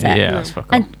nothing, is it? Yeah, that's fuck off.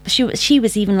 And she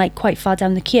was even like quite far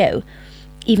down the queue,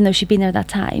 even though she'd been there at that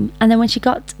time. And then when she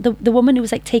got the woman who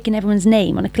was like taking everyone's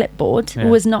name on a clipboard, Yeah. who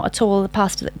was not at all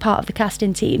part of the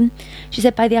casting team, she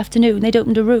said by the afternoon they'd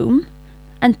opened a room,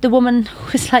 and the woman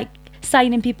who was like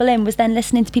signing people in was then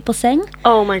listening to people sing.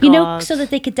 Oh my god. You know, so that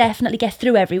they could definitely get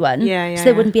through everyone. Yeah, So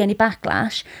there yeah. wouldn't be any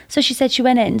backlash. So she said she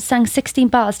went in, sang 16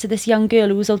 bars to this young girl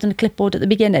who was holding a clipboard at the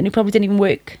beginning, who probably didn't even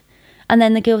work. And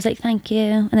then the girl was like, "Thank you,"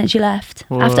 and then she left.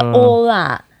 After Whoa. all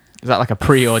that. Is that like a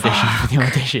pre-audition for the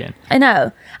audition? I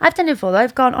know. I've done it before though.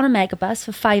 I've gone on a megabus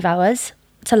for 5 hours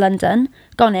to London,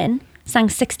 gone in, sang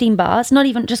 16 bars, not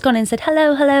even just gone in and said,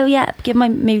 hello, yeah, give my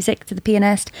music to the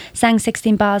pianist, sang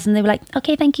 16 bars, and they were like,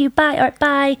 okay, thank you, bye, all right,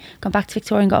 bye. Gone back to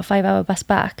Victoria and got a 5-hour bus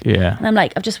back. Yeah. And I'm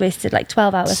like, I've just wasted like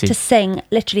 12 hours See, to sing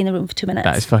literally in the room for 2 minutes.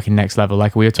 That is fucking next level.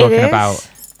 Like we were talking is. about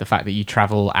the fact that you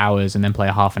travel hours and then play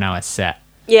a half an hour set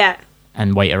Yeah.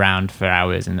 and wait around for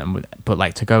hours, and then but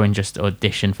like to go and just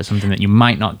audition for something that you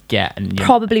might not get, and you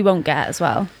Probably won't get as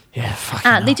well. yeah, fucking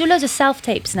And they hell. do loads of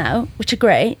self-tapes now, which are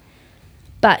great.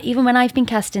 But even when I've been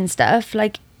casting stuff,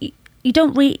 like, you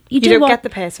don't You do don't what, get the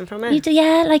person from it. You do,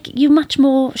 yeah, like you much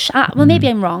more. Well, maybe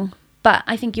I'm wrong, but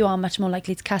I think you are much more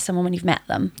likely to cast someone when you've met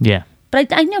them. Yeah.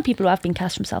 But I know people who have been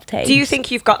cast from self-tapes. Do you think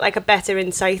you've got like a better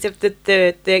insight of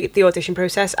the audition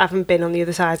process, having been on the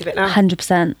other side of it now?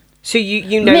 100%. So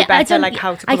you know better like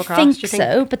how to come across. I think do you think?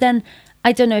 so, but then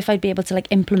I don't know if I'd be able to like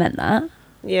implement that.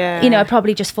 Yeah. You know, I'd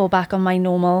probably just fall back on my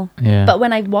normal. Yeah. But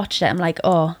when I watched it, I'm like,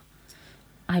 oh,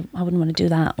 I wouldn't want to do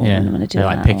that. Or I Yeah. wouldn't want to do They're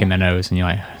that. like picking or- their nose, and you're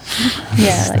like,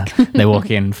 Yeah, like they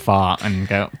walk in, fart, and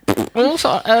go.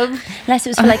 unless it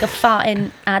was for like a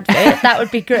farting advert, that would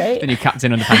be great. Then you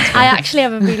Captain Underpants. I actually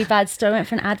have a really bad story. I went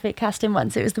for an advert casting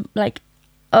once. It was like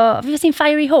have you ever seen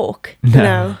Fiery Hawk?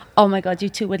 No. Oh my God, you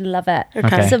two would love it.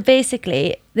 Okay. So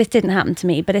basically, this didn't happen to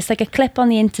me, but it's like a clip on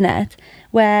the internet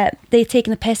where they're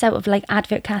taking the piss out of like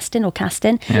advert casting or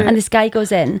casting. And this guy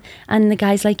goes in and the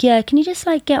guy's like, yeah, can you just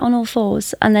like get on all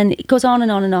fours? And then it goes on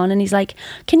and on and on. And he's like,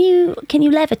 can you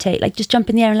levitate? Like just jump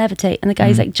in the air and levitate. And the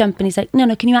guy's like jumping. He's like,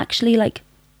 no, can you actually like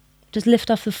just lift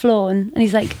off the floor? And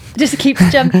he's like, just keeps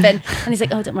jumping. And he's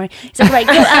like, oh, don't worry. He's like, right,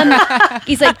 go,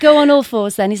 he's like, go on all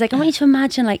fours then. He's like, I want you to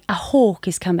imagine like a hawk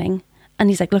is coming. And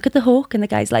he's like, look at the hawk. And the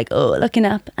guy's like, oh, looking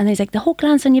up. And he's like, the hawk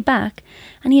lands on your back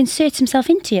and he inserts himself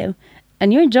into you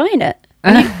and you're enjoying it.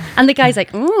 And the guy's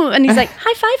like, ooh, and he's like,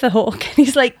 high five the hawk. And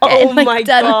he's like, getting, Oh like, my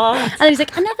done. God. And he's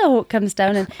like, another hawk comes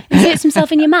down and inserts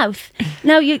himself in your mouth.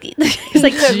 Now he's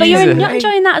like, but you're Jesus. not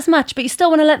enjoying that as much, but you still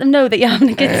want to let them know that you're having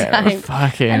a good time.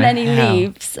 Fucking And then he hell.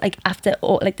 leaves, like after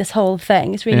all, like this whole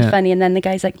thing. It's really funny. And then the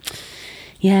guy's like,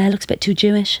 yeah, it looks a bit too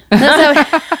Jewish. That's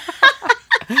how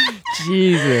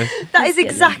Jesus. That is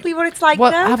exactly what it's like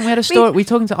What now. haven't we had a story? We were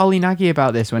talking to Ollie Nagy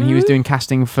about this when he was doing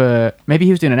casting for, maybe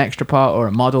he was doing an extra part or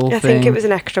a model I thing. think it was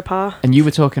an extra part. And you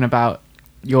were talking about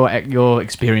your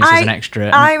experience as an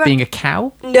extra and being a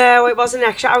cow. No, it wasn't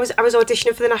extra. I was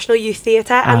auditioning for the National Youth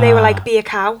Theatre, and they were like, "Be a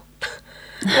cow."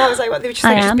 And I was like, "What?" They were just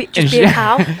I like, am. Just be a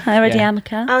cow." I already Yeah. am a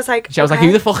cow. I was like, I was like, "Okay."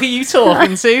 who the fuck are you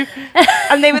talking to?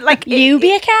 And they would like, You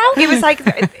be a cow? It was like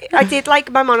I did like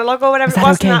my monologue or whatever it that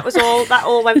was, okay? and that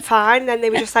all went fine. And then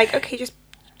they were just like, "Okay, just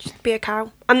be a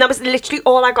cow," and that was literally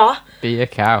all I got. Be a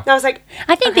cow. And I was like,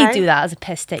 I think okay. they do that as a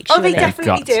piss take, Oh, surely. they definitely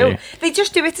got do. to. They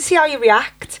just do it to see how you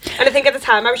react. And I think at the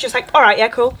time I was just like, all right, yeah,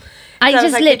 cool. I So was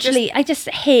just like, literally, I just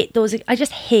hate those. I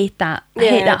just hate that. I Yeah,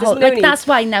 hate that there's whole. no Like need. that's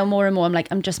why now more and more I'm like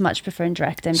I'm just much preferring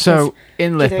directing. So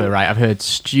in Do you think- Lipper, right, I've heard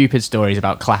stupid stories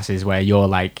about classes where you're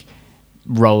like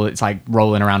it's like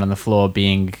rolling around on the floor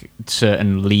being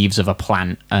certain leaves of a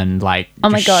plant and like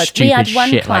oh my just God, we stupid had one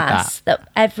shit like class that.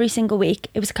 that every single week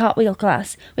it was a cartwheel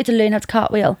class. We had to learn how to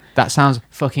cartwheel That sounds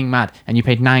fucking mad. And you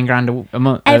paid $9,000 a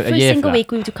month, a every year single for that.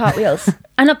 week. We would do cartwheels.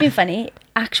 I'm not being funny.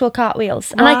 Actual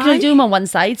cartwheels, and I Why? could only do them on one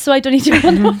side, so I don't need to do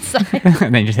them on one side.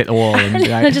 And then just hit the wall and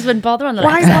be I like, just wouldn't bother on the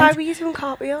Why left side. were you doing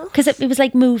cartwheels? Because it was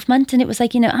like movement, and it was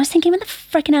like, you know, I was thinking, when the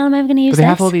freaking hell am I ever going to use but they this?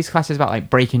 have all these classes about like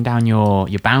breaking down your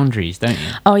boundaries, don't you?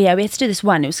 Oh yeah, we had to do this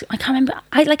one. It was, I can't remember.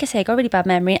 Like I say, I got a really bad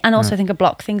memory, and also I think I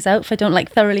block things out if I don't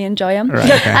like thoroughly enjoy them.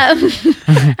 Right,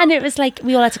 okay. And it was like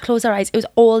we all had to close our eyes. It was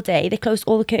all day. They closed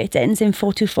all the curtains in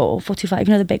 424, 425,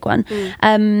 you know, the big one.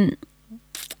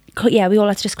 Yeah, we all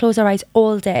had to just close our eyes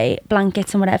all day,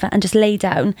 blankets and whatever, and just lay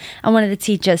down. And one of the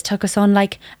teachers took us on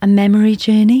like a memory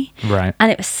journey. Right.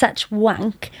 And it was such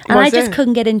wank. And Was I just it?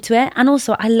 couldn't get into it. And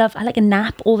also, I like a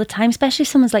nap all the time, especially if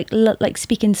someone's like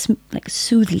speaking like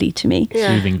soothingly to me. Yeah.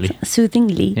 Soothingly.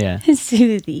 Soothingly. Yeah.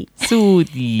 Soothy.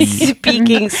 Soothy.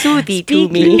 Speaking soothy to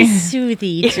Speaking me.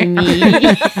 soothy to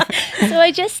me. So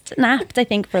I just napped, I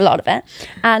think, for a lot of it.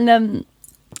 And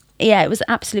yeah, it was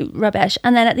absolute rubbish.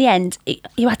 And then at the end,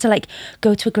 you had to like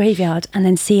go to a graveyard and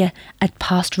then see a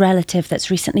past relative that's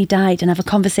recently died and have a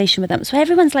conversation with them. So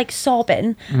everyone's like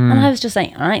sobbing. And I was just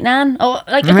like, all right, Nan. Or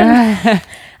like,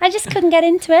 I just couldn't get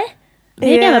into it.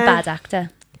 Maybe I'm a Yeah. bad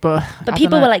actor. But But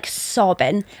people were like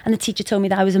sobbing. And the teacher told me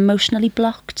that I was emotionally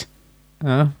blocked.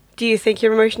 Oh. Do you think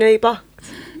you're emotionally blocked?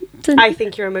 I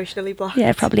think you're emotionally blocked. Yeah,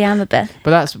 I probably am a bit.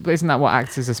 But isn't that what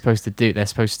actors are supposed to do? They're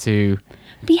supposed to.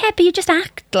 But yeah, but you just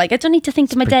act. Like, I don't need to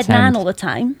think to my dead Pretend. nan all the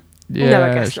time. Yeah,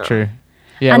 I guess that's not. true.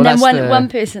 Yeah, And well, then that's one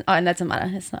person... Oh, it doesn't matter.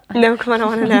 It's not... No, come on, I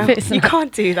want to know. Person. You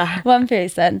can't do that. One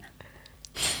person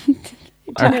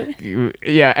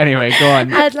yeah. Anyway, go on.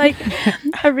 had like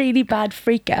a really bad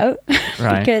freak out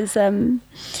Right. because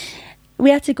we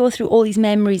had to go through all these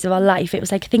memories of our life. It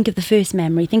was like, think of the first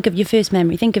memory, think of your first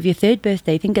memory, think of your third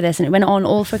birthday, think of this, and it went on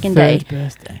all freaking day. Third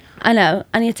birthday. I know,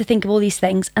 and you had to think of all these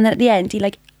things, and then at the end, he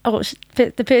like,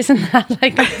 the person had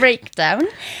like a breakdown,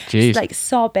 Jeez. just like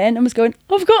sobbing, and was going,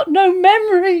 "I've got no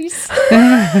memories,"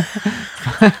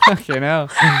 Fucking hell.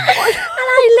 and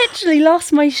I literally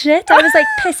lost my shit. I was like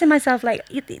pissing myself, like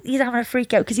he's having a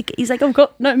freak out because he's like, "I've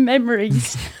got no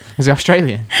memories." Is he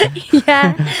Australian?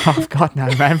 Yeah, Oh, I've got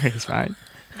no memories, right?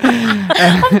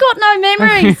 I've got no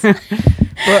memories.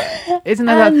 But isn't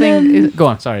there that And, thing? Go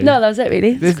on, sorry. No, that was it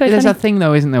really. It's There's quite that funny. thing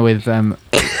though, isn't there, with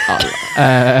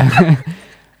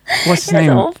what's his That's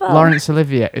name? awful. Laurence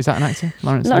Olivier. Is that an actor?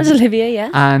 Laurence Olivia, yeah.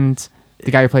 And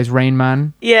the guy who plays Rain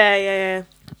Man. Yeah, yeah,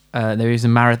 yeah. They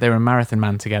were a marathon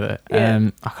man together. Yeah. I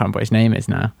can't remember what his name is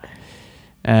now.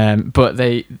 But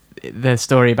the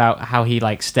story about how he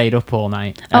like stayed up all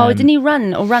night. Oh, didn't he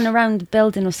run around the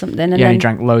building or something? And Yeah, then, and he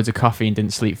drank loads of coffee and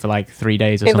didn't sleep for like 3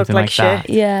 days or It looked something like like that.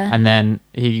 shit. Yeah. And then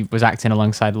he was acting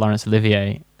alongside Laurence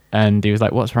Olivier, and he was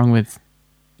like, "What's wrong with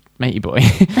matey boy,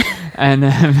 and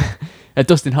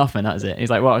Dustin Hoffman. That was it. He's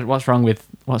like, what's wrong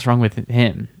with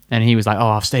him? And he was like,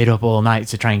 I've stayed up all night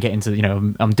to try and get into,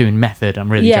 I'm doing method.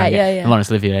 I'm really trying to get. And Laurence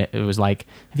Olivier was like,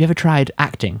 have you ever tried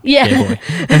acting? Yeah. Dear boy?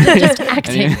 Just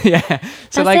acting. Yeah.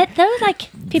 So That's it though. Like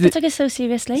people took it so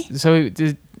seriously. So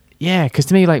yeah, because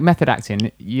to me, like method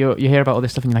acting, you hear about all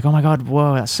this stuff and you're like, oh my god,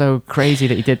 whoa, that's so crazy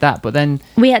that you did that. But then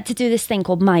we had to do this thing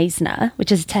called Meisner,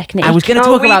 which is a technique. I was going to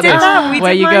talk about this. We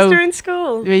where did you Meisner go in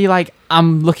school. Where you're like,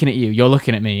 I'm looking at you, you're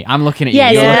looking at me, I'm looking at you,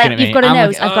 Yeah, you're so looking like, at me. you've got a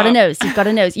nose, I've got a nose, you've got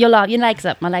a nose. Your legs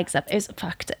up, my legs up. It was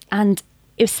fucked, and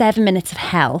it was 7 minutes of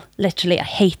hell. Literally, I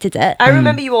hated it. I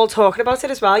remember you all talking about it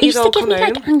as well. It used to give me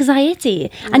like anxiety,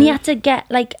 and you had to get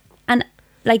like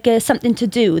something to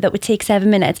do that would take 7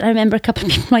 minutes. And I remember a couple of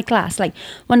people in my class, like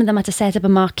one of them had to set up a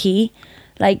marquee.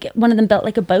 Like one of them built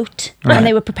like a boat, and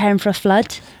they were preparing for a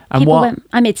flood. And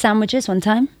I made sandwiches one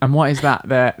time. And what is that?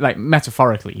 Like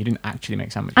metaphorically, you didn't actually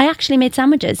make sandwiches. I actually made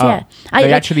sandwiches. Yeah,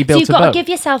 they actually built a boat. So you've got to give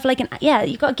yourself like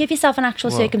you've got to give yourself an actual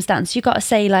circumstance. You've got to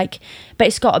say like, but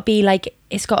it's got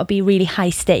to be really high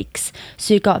stakes.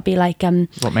 So you've got to be like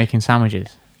what, making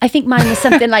sandwiches? I think mine was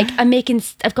something like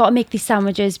I've got to make these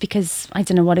sandwiches because I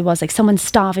don't know what it was, like someone's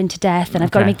starving to death and I've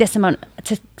got to make this amount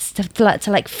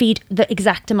to like feed the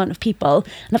exact amount of people,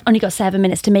 and I've only got 7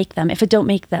 minutes to make them. If I don't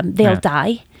make them, they'll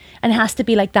die, and it has to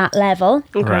be like that level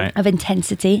of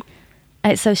intensity.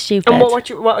 It's so stupid. And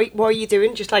what are you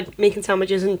doing? Just like making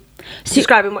sandwiches and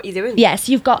describing what you're doing? Yeah,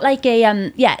 so you've got like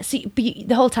a so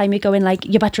the whole time you're going like,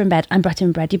 you're buttering bread, I'm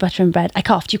buttering bread, you're buttering bread, I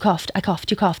coughed, you coughed, I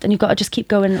coughed, you coughed, and you've got to just keep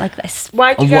going like this.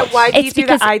 Why do you do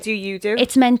that? I do, you do.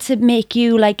 It's meant to make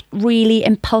you like really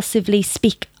impulsively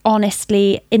speak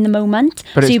honestly in the moment.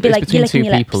 But so you'd be it's like, between you're licking two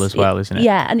your people lips. as well, isn't it?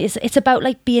 Yeah, and it's about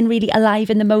like being really alive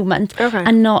in the moment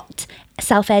and not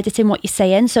self-editing what you're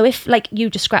saying. So if like you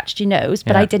just scratched your nose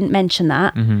but I didn't mention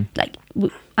that, like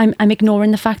I'm ignoring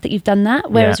the fact that you've done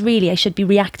that, whereas really I should be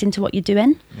reacting to what you're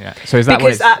doing. Yeah. So is that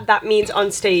because that means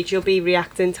on stage you'll be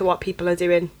reacting to what people are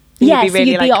doing. Yeah, you'll be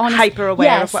really so you'd be like hyper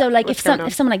aware of what, so like what's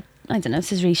if someone like, I don't know,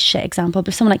 this is a really shit example, but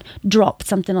if someone like dropped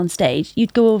something on stage,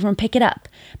 you'd go over and pick it up.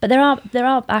 But there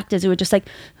are actors who are just like,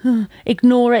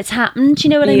 ignore it's happened. Do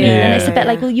you know what I mean? And it's a bit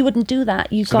like, well, you wouldn't do that.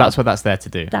 That's what that's there to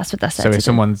do. That's what that's there to do. So if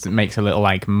someone makes a little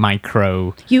like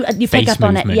micro you pick up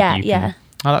on it. Yeah.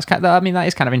 Oh, that's that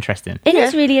is kind of interesting. It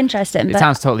is really interesting. It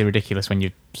sounds totally ridiculous when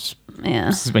you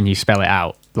spell it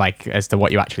out, like as to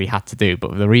what you actually had to do,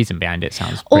 but the reason behind it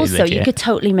sounds pretty also legit. You could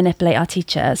totally manipulate our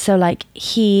teacher. So like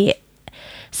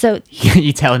So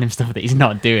you're telling him stuff that he's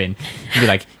not doing. You'd be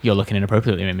like, "You're looking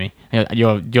inappropriately at me.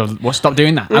 You're. Well, stop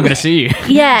doing that. I'm going to sue you."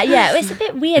 Yeah. It's a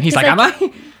bit weird. And he's like, "Am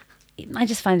I?" I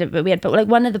just find it a bit weird, but like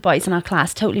one of the boys in our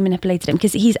class totally manipulated him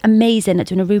because he's amazing at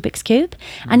doing a Rubik's Cube,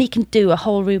 and he can do a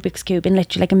whole Rubik's Cube in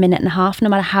literally like a minute and a half, no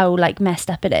matter how like messed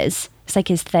up it is. It's like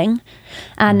his thing.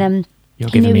 And you're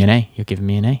giving me an A. You're giving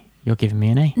me an A. You're giving me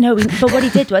an A. No, but what he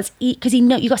did was, because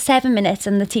you got 7 minutes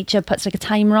and the teacher puts like a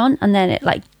timer on and then it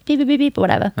like beep, beep, beep, beep, or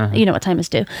whatever. You know what timers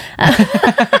do.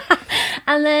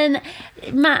 And then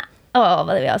Matt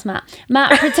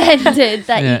pretended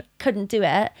that he couldn't do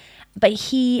it. But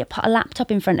he put a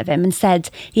laptop in front of him and said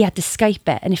he had to Skype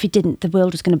it, and if he didn't, the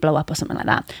world was going to blow up or something like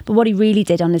that. But what he really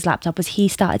did on his laptop was he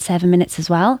started 7 minutes as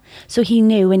well. So he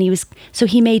knew, and he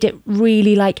made it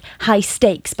really like high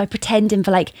stakes by pretending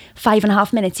for like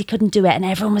 5.5 minutes he couldn't do it, and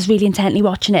everyone was really intently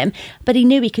watching him. But he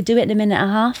knew he could do it in a minute and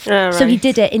a half. So he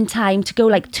did it in time to go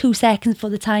like 2 seconds for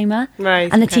the timer.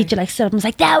 Right. And the teacher like stood up and was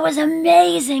like, "That was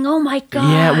amazing! Oh my god!"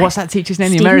 Yeah. What's that teacher's name?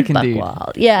 Stephen The American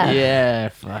Buchwald. dude. Yeah. Yeah.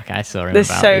 Fuck. I saw him.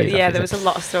 There was a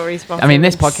lot of stories about I mean,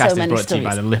 this him. podcast So is brought to you by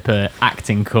stories. the Lipper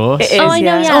acting course. It is, I know,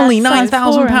 yeah. yeah. It's only Sounds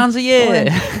 £9,000 a year.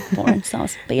 Boring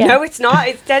sauce. But yeah. No, it's not.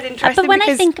 It's dead interesting. But when I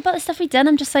because- think about the stuff we've done,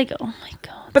 I'm just like, oh my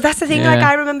god. But that's the thing, like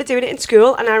I remember doing it in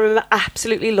school and I remember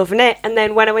absolutely loving it, and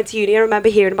then when I went to uni I remember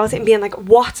hearing about it and being like,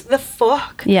 what the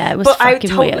fuck? Yeah, it was but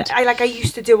fucking weird. I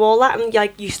used to do all that and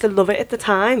like used to love it at the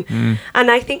time.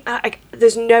 And I think I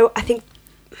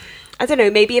don't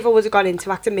know, maybe if I would have gone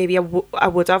into acting, maybe I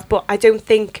would have, but I don't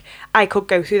think I could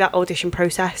go through that audition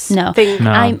process. No.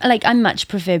 I much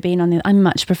prefer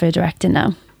directing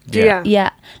now. Yeah.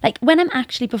 Like when I'm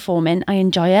actually performing, I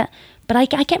enjoy it. But I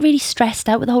get really stressed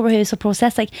out with the whole rehearsal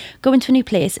process. Like going to a new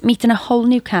place, meeting a whole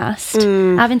new cast,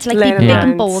 having to like be big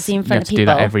and ballsy in front of people. You have to do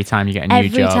that every time you get a new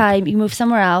job. Every time you move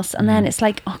somewhere else, and then it's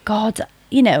like, oh god,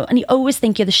 you know. And you always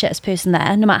think you're the shittest person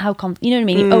there, no matter how you know what I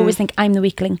mean. You always think I'm the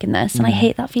weak link in this, and I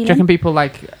hate that feeling. Do you reckon people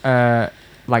like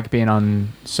like being on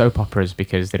soap operas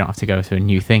because they don't have to go through a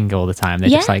new thing all the time. They're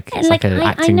just like, and it's like an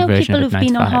I acting know version people of who've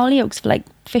been on 9 to 5. Hollyoaks for like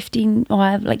 15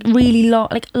 or like really long,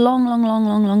 like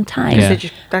long time. Yeah.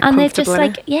 They're And they're just comfortable in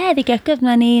like, it. yeah, they get good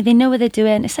money, they know what they're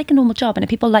doing. It's like a normal job, and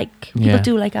people Yeah.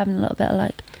 do like having a little bit of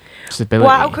like. Stability.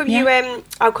 Well, how come Yeah.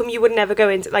 how come you would never go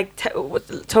into like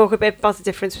talk a bit about the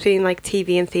difference between like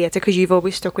TV and theatre? Because you've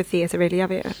always stuck with theatre, really,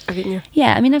 haven't you?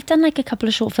 Yeah, I mean, I've done like a couple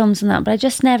of short films and that, but I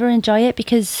just never enjoy it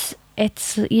because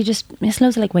it's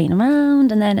loads of like waiting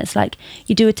around, and then it's like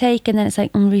you do a take, and then it's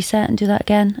like reset and do that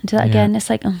again and do that Yeah. again. It's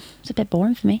like it's a bit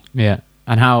boring for me. Yeah.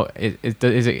 And how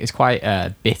it's quite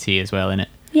bitty as well, isn't it?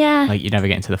 Yeah, Like you never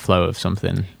get into the flow of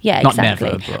something. yeah, Not exactly.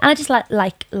 never, but And I just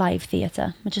like live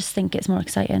theatre. I just think it's more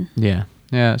exciting. yeah,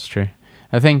 that's true.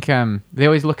 I think they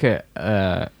always look at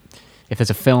if there's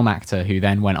a film actor who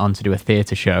then went on to do a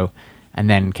theatre show and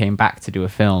then came back to do a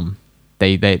film,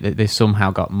 they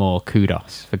somehow got more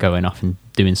kudos for going off and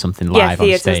doing something live on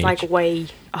theatre's stage. like way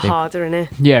harder, innit?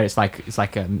 Yeah, it's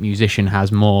like a musician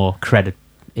has more credit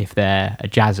if they're a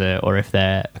jazzer or if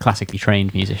they're a classically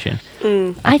trained musician.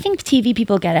 I think TV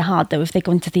people get it hard though if they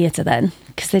go into theatre then,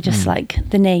 because they're just like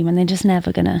the name, and they're just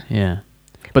never gonna. Yeah.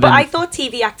 But then, I thought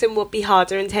TV acting would be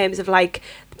harder in terms of like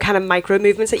kind of micro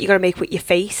movements that you got to make with your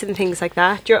face and things like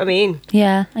that. Do you know what I mean?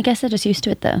 Yeah, I guess they're just used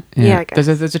to it though. Yeah, I guess.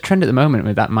 There's a trend at the moment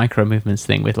with that micro movements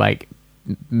thing with like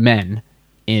men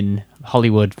in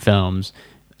Hollywood films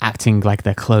acting like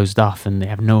they're closed off and they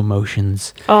have no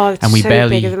emotions. Oh, it's And we so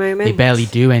barely big at the moment. they barely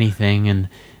do anything, and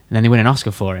then they win an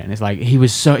Oscar for it, and it's like he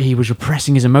was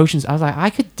repressing his emotions. I was like, I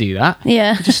could do that.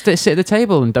 Yeah. Just sit at the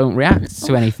table and don't react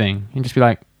to anything and just be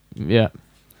like, yeah.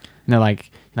 And they're like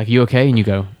you okay? And you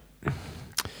go,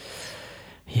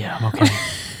 yeah, I'm okay.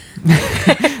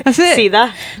 That's it. See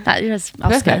that? That was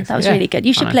Oscar. Perfect, That was yeah. really good.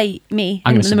 You should Alright. play me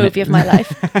I'm in gonna the submit. movie of my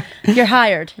life. You're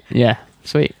hired. Yeah,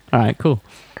 sweet. All right, cool.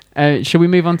 Shall we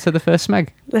move on to the first Smeg?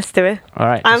 Let's do it. All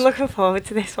right. I'm looking forward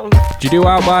to this one. Did you do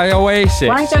Out by Oasis?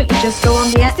 Why don't you just go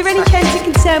on the Is there any chance you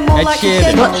can sound more Ed like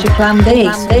Sheeran. a What's your plan B?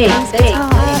 Don't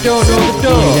know the You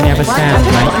door. only have a sound,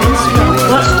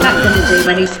 mate. What's Jack going to do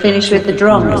when he's finished with the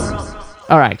drums?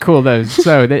 All right, cool. Those.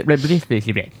 So,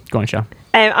 go on, Sean.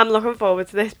 I'm looking forward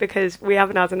to this because we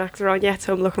haven't had an actor on yet,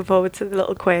 so I'm looking forward to the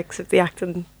little quirks of the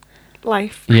acting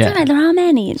life. I don't know, there are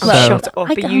many. Oh, shut up, I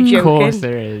are don't- you Of joking? course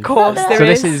there is. Of course there So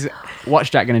is. this is what's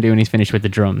Jack going to do when he's finished with the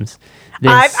drums.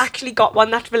 I've actually got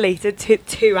one that's related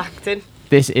to acting.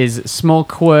 This is small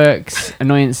quirks,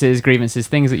 annoyances, grievances,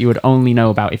 things that you would only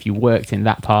know about if you worked in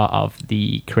that part of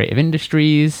the creative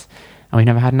industries. And we've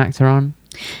never had an actor on.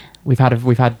 We've had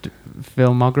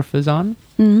filmographers on.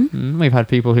 We've had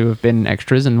people who have been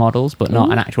extras and models, but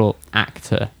not an actual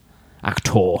actor.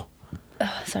 Oh,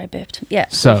 sorry, I burped. Yeah.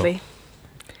 So, Lovely.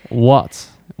 what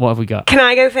have we got? Can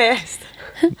I go first?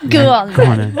 Go on. Go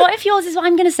on then. What if yours is what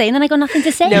I'm going to say and then I got nothing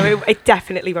to say? No, it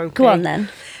definitely won't Go be. on then.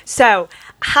 So,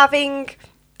 having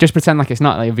Just pretend like it's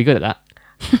not. Like, you'll be good at that.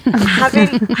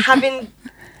 having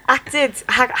acted,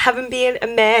 having been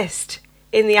immersed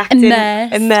in the acting,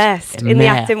 Immersed. in the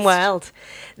acting Immersed. world,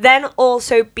 then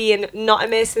also being not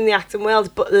immersed in the acting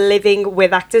world, but living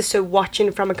with actors, so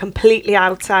watching from a completely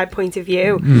outside point of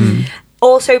view.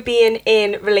 Also being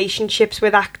in relationships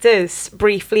with actors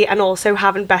briefly, and also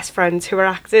having best friends who are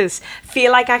actors.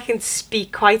 Feel like I can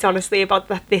speak quite honestly about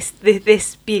that.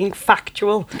 This being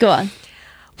factual. Go on.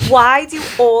 Why do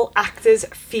all actors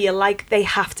feel like they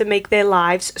have to make their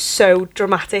lives so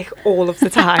dramatic all of the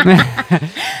time?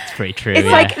 It's pretty true. It's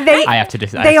yeah. like I have to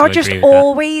they are just agree with that.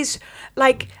 always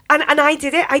like, and I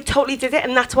did it. I totally did it,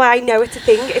 and that's why I know it's a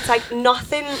thing. It's like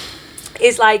nothing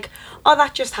is like, oh,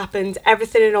 that just happened.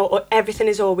 Everything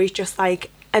is always just like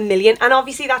a million, and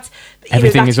obviously that's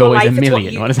Everything that's is your always a life, it's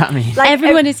million. What does that mean? like,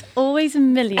 Everyone is always a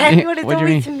million. everyone is What do you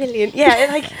always a mean? million. Yeah,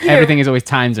 like Everything is always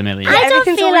times a million. I don't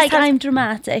everything's feel always like times- I'm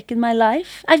dramatic in my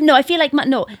life. I feel like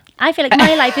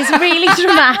my life is really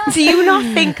dramatic. Do you not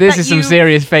think This that is some you,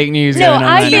 serious fake news No, going on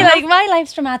I right feel now. like my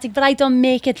life's dramatic, but I don't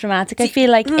make it dramatic. I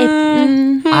feel like it.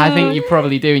 I think you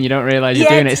probably do, and you don't realise you're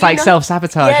Yeah, doing it. do It's you like not-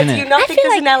 self-sabotage, Yeah, isn't do you it? not I think feel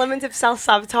there's an like- element of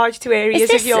self-sabotage to areas Is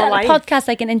this of your life? podcast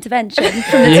like an intervention from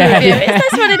the two Yeah, of you? yeah. Is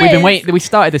this what it We've is? been waiting. We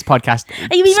started this podcast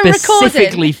Are you even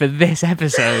specifically for this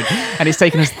episode, and it's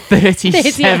taken us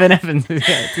 37 episodes to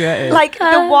get it. Like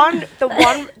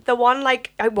the one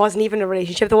like I wasn't even in a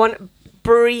relationship. The one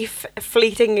brief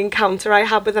fleeting encounter I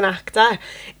had with an actor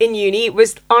in uni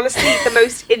was honestly the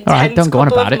most intense right, don't go on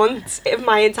couple about of it. months of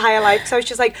my entire life. So I was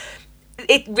just like,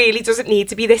 it really doesn't need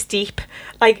to be this deep.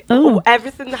 Like Oh.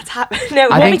 everything that's happened. No,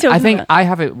 I are we think talking I think about? I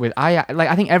have it with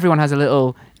I think everyone has a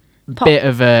little Pop. bit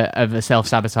of a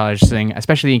self-sabotage thing,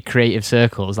 especially in creative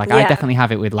circles. Like I Yeah. definitely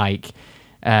have it with like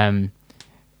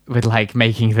with like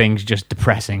making things just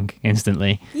depressing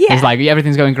instantly. Yeah. It's like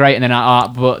everything's going great, and then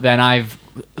but then I've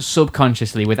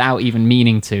subconsciously, without even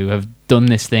meaning to, have done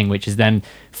this thing which has then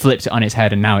flipped it on its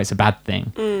head, and now it's a bad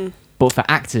thing. But for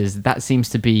actors, that seems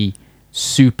to be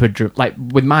super like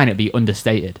with mine it'd be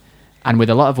understated, and with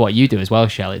a lot of what you do as well,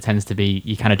 Shell, it tends to be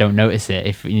you kind of don't notice it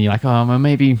if you're like, oh well,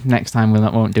 maybe next time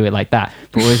won't do it like that.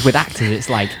 But with actors, it's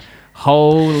like,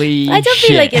 holy I don't shit.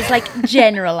 feel like it's like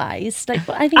generalized. Like,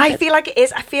 but I think I feel like it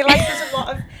is. I feel like there's a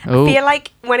lot of. Oh. I feel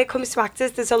like when it comes to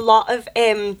actors, there's a lot of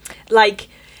like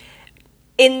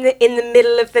in the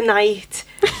middle of the night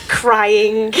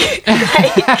crying.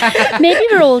 maybe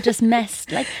we're all just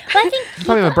messed. Like, but I think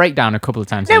Probably have a breakdown a couple of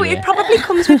times No, a year. it probably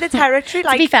comes with the territory. to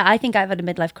be Like, fair, I think I've had a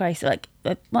midlife crisis, like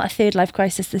a third life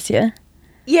crisis this year.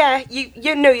 yeah,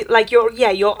 you know, like you're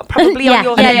probably Yeah, on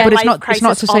your yeah, yeah. But it's life not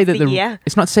crisis to say of that the year.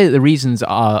 it's not to say that the reasons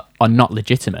are not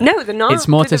legitimate. No, they're not. It's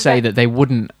more to They're say ve- that they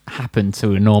wouldn't happen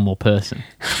to a normal person.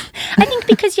 I think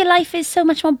because your life is so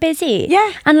much more busy.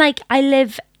 Yeah. And like I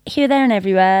live here, there, and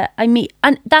everywhere. I meet,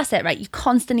 and that's it, right? You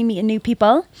constantly meeting new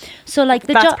people. So like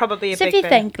the That's job. probably a so big if you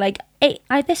thing. think like,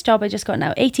 this job I just got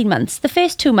now, 18 months. The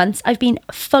first 2 months I've been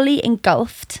fully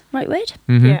engulfed. Right word?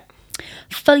 Yeah.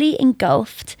 Fully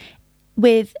engulfed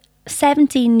with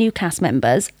 17 new cast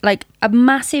members, like a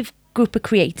massive group of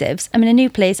creatives. I'm in a new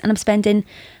place and I'm spending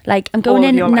like I'm going All of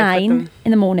in your at life with 9 them.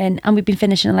 in the morning and we've been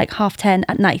finishing at like 10:30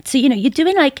 at night. So you're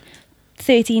doing like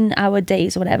 13-hour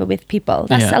days or whatever with people.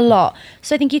 That's Yeah. a lot.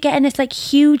 So I think you get in this like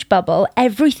huge bubble.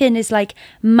 Everything is like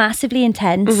massively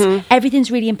intense. Mm-hmm. Everything's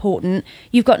really important.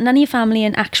 You've got none of your family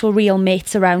and actual real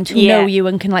mates around who Yeah. know you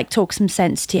and can like talk some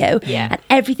sense to you. Yeah. And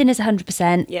everything is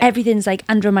 100%. Yeah. Everything's like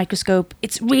under a microscope.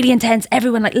 It's really intense.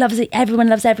 Everyone like loves it. Everyone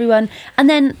loves everyone. And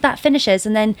then that finishes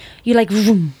and then you like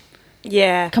vroom,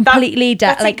 Yeah. completely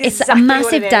down. that's Like it's a exactly what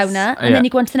massive it is. downer. And Yeah. then you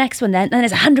go on to the next one then. And then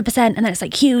it's 100%. And then it's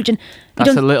like huge. And you That's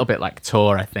don't a little bit like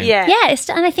tour, I think. Yeah. yeah,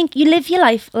 and I think you live your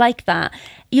life like that.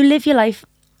 You live your life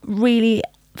really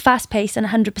fast paced and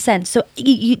 100%. So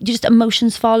you just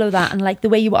emotions follow that and like the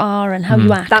way you are and how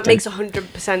you act. That and- makes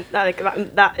 100%.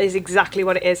 That is exactly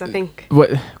what it is. I think.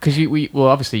 Because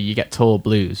obviously you get tour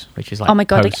blues, which is like oh my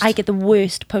god, like, post- I get the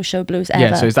worst post show blues ever.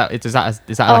 Yeah, so is that like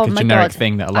Oh a my generic God.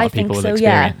 thing that a lot I of people think will so,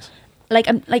 yeah. experience?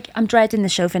 I'm dreading the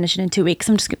show finishing in 2 weeks.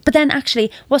 But then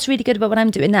actually, what's really good about what I'm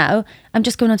doing now, I'm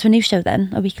just going on to a new show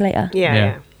then a week later. Yeah. Yeah.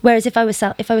 Yeah. Whereas if I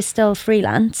was still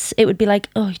freelance, it would be like,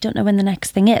 oh, you don't know when the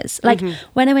next thing is. Like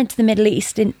when I went to the Middle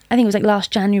East in, I think it was like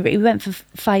last January, we went for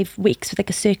 5 weeks with like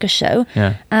a circus show.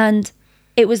 Yeah. And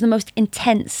it was the most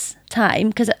intense time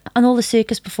because and all the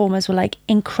circus performers were like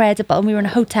incredible. And we were in a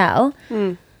hotel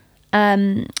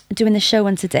doing the show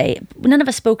once a day. None of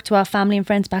us spoke to our family and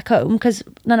friends back home because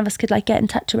none of us could like get in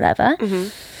touch or whatever.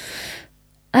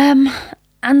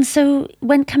 And so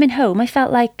when coming home, I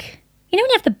felt like, you know when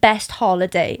you have the best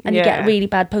holiday and you Yeah. get really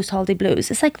bad post-holiday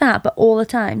blues? It's like that, but all the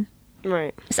time.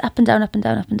 Right. It's up and down, up and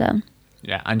down, up and down.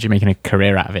 Yeah, and you're making a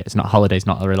career out of it. It's not holidays,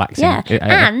 not a relaxing, Yeah.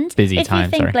 And busy if time. you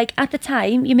think Sorry. like at the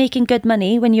time, you're making good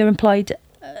money when you're employed,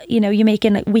 you're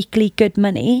making like weekly good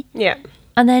money. Yeah.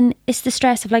 And then it's the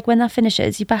stress of like when that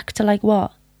finishes, you're back to like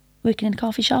what? Working in a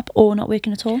coffee shop or not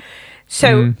working at all?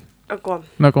 So, oh, go on.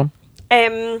 No, go on.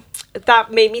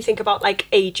 That made me think about like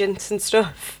agents and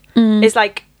stuff. Mm. It's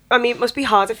like, I mean, it must be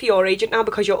harder for your agent now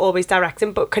because you're always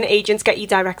directing. But can agents get you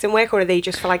directing work, or are they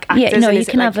just for like actors? Yeah, no, and you is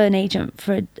it, can like- have an agent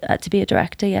for to be a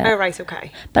director, yeah. Oh right,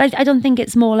 okay. But I don't think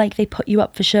it's more like they put you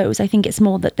up for shows. I think it's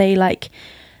more that they like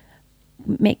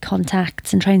make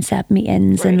contacts and try and set up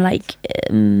meetings and Right.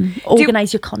 like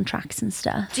organize your contracts and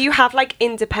stuff. Do you have like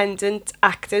independent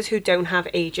actors who don't have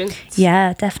agents?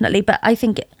 Yeah, definitely. But I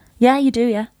think, yeah, you do,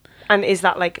 yeah. And is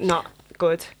that like not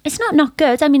good? It's not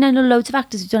good. I mean, I know loads of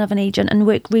actors who don't have an agent and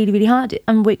work really, really hard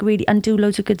and do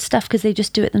loads of good stuff because they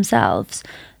just do it themselves.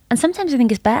 And sometimes I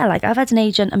think it's better. Like I've had an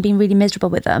agent and been really miserable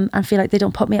with them and feel like they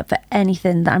don't put me up for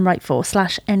anything that I'm right for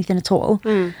 / anything at all.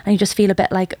 And you just feel a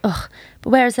bit like, ugh.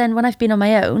 But whereas then when I've been on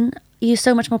my own, you're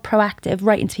so much more proactive,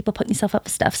 writing to people, putting yourself up for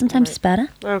stuff. Sometimes it's better.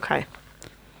 Okay.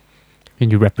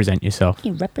 And you represent yourself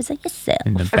You represent yourself.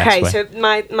 in the best Okay, way. so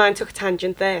mine took a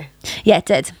tangent there. Yeah, it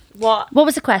did. What? What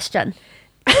was the question?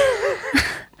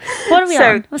 What are we So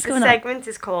on? What's the going on? segment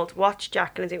is called "Watch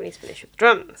Jacqueline do when he's finished with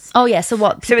drums." Oh yeah, so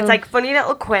what? So it's people- like funny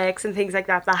little quirks and things like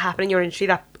that happen in your industry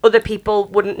that other people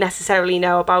wouldn't necessarily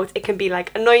know about. It can be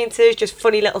like annoyances, just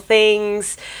funny little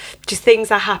things, just things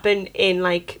that happen in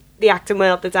like the acting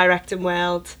world, the directing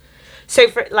world. So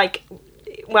for like,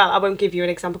 well, I won't give you an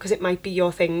example because it might be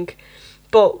your thing,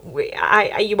 but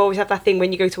you always have that thing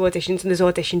when you go to auditions and there's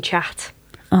audition chat.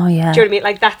 Oh yeah. Do you know what I mean?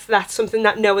 Like that's something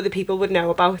that no other people would know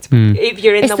about. If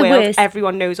you're in It's the the world, worst.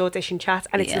 everyone knows Audition Chat,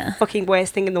 and it's Yeah. the fucking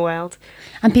worst thing in the world.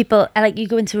 And people like you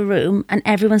go into a room and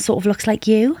everyone sort of looks like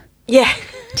you. Yeah.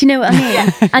 Do you know what I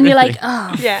mean? And you're like,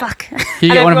 oh Yeah. fuck. You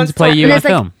get And one of them to play everyone's you in a And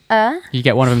there's film. like, You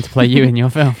get one of them to play you in your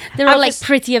film. they're all I'm like just-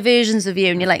 prettier versions of you,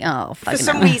 and you're like, oh, For fucking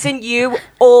some hell. reason, you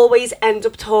always end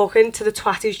up talking to the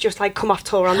twat who's just like come off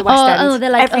tour on the West End. Oh, they're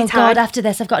like, every oh time. god, after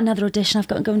this, I've got another audition. I've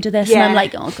got to go and do this, and Yeah. I'm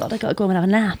like, oh god, I got to go and have a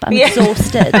nap. I'm Yeah.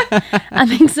 exhausted.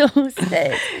 I'm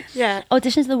exhausted. Yeah.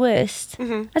 Auditions are the worst.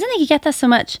 Mm-hmm. I don't think you get that so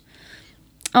much.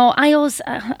 Oh, I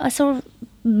saw.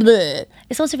 Bleh.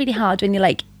 It's also really hard when you're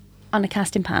like on a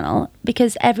casting panel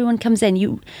because everyone comes in.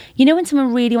 You know when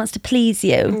someone really wants to please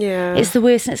you. Yeah. It's the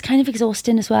worst, and it's kind of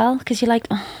exhausting as well because you're like,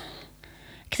 oh.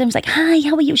 Because everyone's like, hi,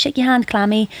 how are you? Shake your hand,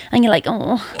 clammy, and you're like,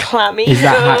 oh. Clammy. Is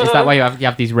that why you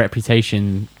have these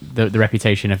reputation, the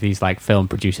reputation of these like film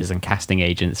producers and casting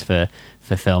agents for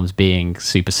films being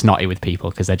super snotty with people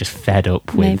because they're just fed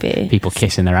up with Maybe. people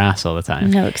kissing their ass all the time?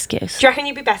 No excuse. Do you reckon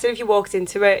you'd be better if you walked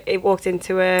into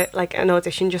a like an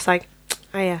audition just like,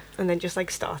 oh yeah, and then just like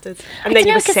started, and then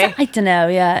you were sick? I don't know.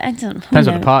 Yeah, I don't. Depends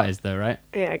know. what the part is, though, right?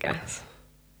 Yeah, I guess.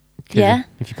 'Cause Yeah.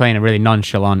 If you're playing a really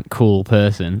nonchalant, cool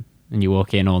person and you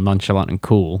walk in all nonchalant and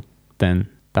cool, then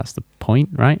that's the point,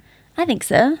 right? I think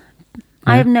so.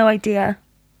 I have no idea.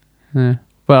 Yeah.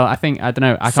 Well, I don't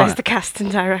know. I Says can't. the casting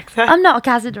director. I'm not a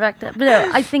casting director, but no,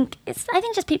 I think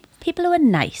just people who are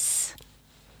nice.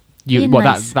 being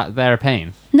nice. That they're a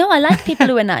pain, No, I like people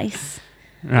who are nice.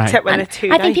 right? Except when And it's too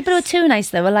I think nice. people who are too nice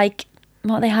though are like,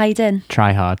 what are they hiding?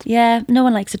 Try hard. Yeah, no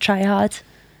one likes to try hard.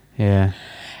 Yeah.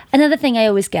 Another thing I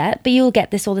always get, but you'll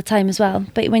get this all the time as well.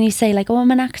 But when you say like, "Oh,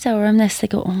 I'm an actor," or "I'm this," they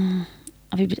go, "Oh,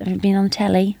 have you been on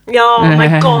telly?" Oh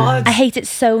my god. I hate it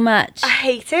so much. I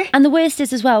hate it. And the worst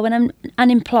is as well when I'm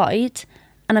unemployed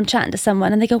and I'm chatting to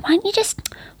someone and they go, "Why don't you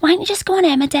just go on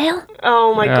Emmerdale?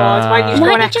 Oh my god. Why don't you just Why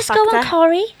go on don't you X just go on Factor?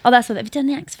 Corrie?" Oh, that's what have you done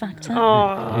the X Factor?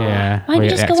 Oh. Yeah. Why don't you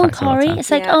just go on Corrie? It's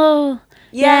like, Yeah. oh,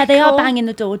 Yeah, yeah, they are cool. banging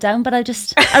the door down, but I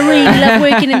really love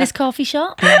working in this coffee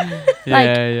shop. Like,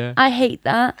 yeah. I hate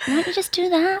that. Why don't you just do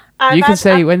that? You can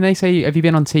say when they say, "Have you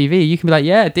been on TV?" You can be like,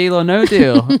 "Yeah, Deal or No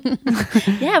Deal."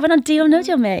 Yeah, I went on Deal or No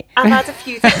Deal, mate. I've had a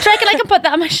few times. Do you reckon I can put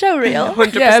that on my show reel?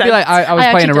 100%. Yeah, I'd be like, I was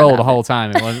I playing a actually role don't the have whole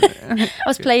time. It was I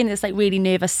was playing this like really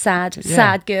nervous, sad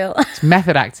girl. it's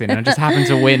method acting, and I just happened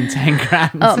to win 10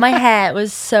 grand. Oh, my hair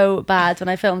was so bad when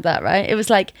I filmed that, right? It was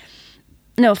like,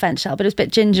 no offense, Shell, but it was a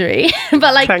bit gingery.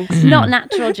 But like, Thanks. not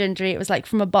natural gingery. It was like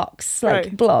from a box, like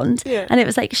Right. blonde. Yeah. And it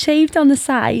was like shaved on the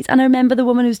side. And I remember the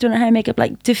woman who was doing her hair and makeup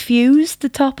like diffused the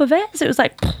top of it. So it was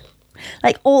like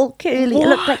all curly. It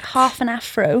looked like half an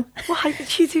afro. Why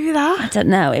did you do I that? don't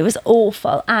know. It was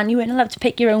awful. And you weren't allowed to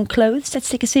pick your own clothes. They'd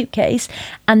stick a suitcase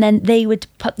and then they would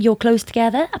put your clothes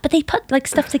together. But they put like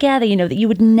stuff together, you know, that you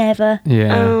would never...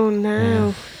 Yeah. Oh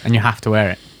no. And you have to wear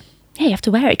it. Yeah, you have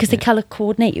to wear it because they colour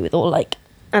coordinate you with all like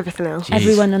Everything else. Jeez.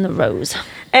 everyone on the rows.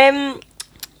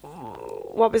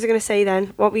 What was I going to say then?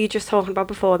 What were you just talking about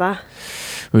before that?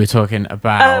 We were talking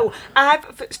about. Oh,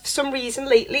 for some reason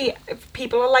lately,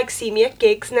 people will like see me at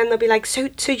gigs and then they'll be like, so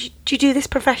do you do this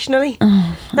professionally?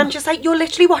 And I'm just like, you're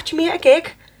literally watching me at a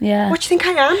gig. Yeah. What do you think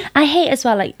I am? I hate as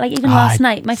well, like even Oh, last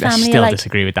night, my I family still are like,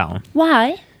 disagree with that one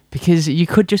why? because you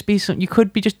could just be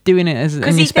just doing it as in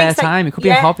 'Cause your he spare thinks, like, time. It could be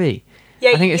a yeah. hobby.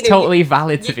 Yeah, I think it's you know, totally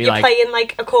valid to be you're like. playing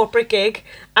like a corporate gig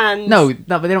and No,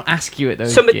 but they don't ask you at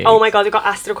those. somebody, gigs. oh my god, I got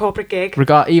asked at a corporate gig.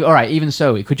 All right, even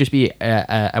so, it could just be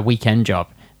a weekend job.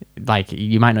 Like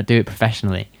you might not do it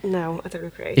professionally. No, I don't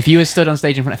agree. If you were stood on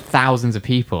stage in front of thousands of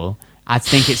people, I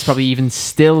think it's probably even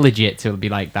still legit to be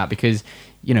like that because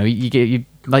you know you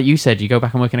like you said, you go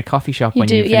back and work in a coffee shop You when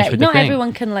do, you finish yeah. with Not the thing.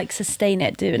 everyone can like sustain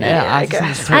it doing it. Yeah, I I just think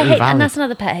guess. it's totally I hate, valid. and that's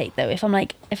another pet hate though. If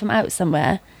I'm out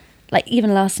somewhere, like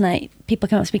even last night, people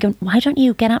come up to me going, "Why don't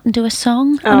you get up and do a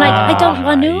song?" I'm like, I don't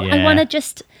want to. I yeah. want to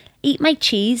just eat my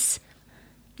cheese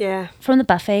Yeah, from the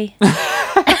buffet,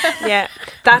 yeah.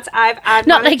 That's I've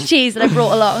not like managed- cheese that I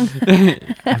brought along.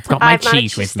 I've got my I've managed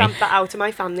cheese to with me. stamp that out of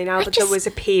my family now, but just- there was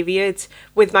a period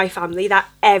with my family that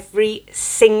every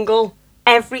single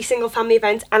family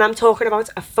event, and I'm talking about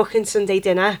a fucking Sunday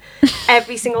dinner,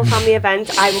 every single family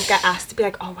event, I will get asked to be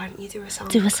like, oh, why don't you do a song?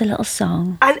 Do us a little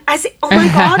song. And oh my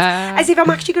god, as if I'm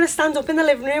actually going to stand up in the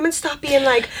living room and stop being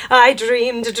like, I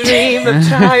dreamed a dream of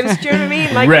times. Do you know what I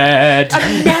mean? Like, Red.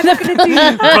 I'm never going to do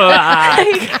that.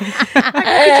 Like,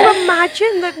 could you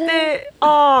imagine that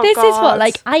This is what God.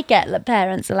 like I get like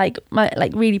parents are like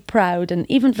really proud and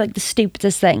even for, like the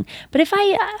stupidest thing. But if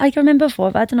I remember before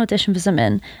I've had an audition for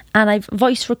something and I've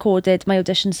voice recorded my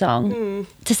audition song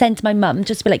to send to my mum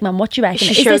just to be like, Mum, what do you reckon?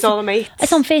 She Is shows this- all her mates.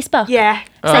 It's on Facebook. Yeah.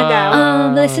 It's like,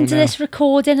 know. listen to this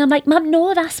recording. I'm like, Mum,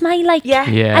 no, that's my, like, Yeah.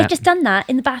 Yeah. I've just done that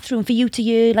in the bathroom for you to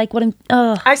hear, like, what I'm,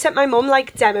 I sent my mum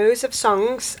like demos of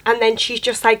songs, and then she's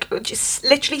just like just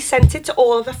literally sent it to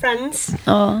all of her friends.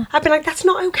 oh. I'd be like, that's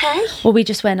not okay. Well, we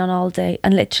just went on holiday,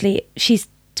 and literally, she's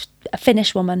a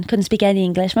Finnish woman, couldn't speak any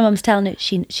English. My mum's telling her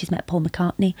she's met Paul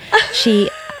McCartney. She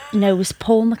knows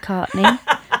Paul McCartney.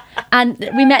 And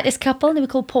we met this couple, they were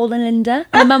called Paul and Linda.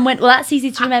 And my mum went, well, that's easy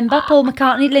to remember. Paul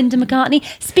McCartney, Linda McCartney.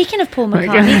 Speaking of Paul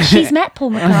McCartney, she's met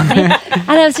Paul McCartney. And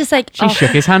I was just like, She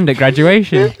shook his hand at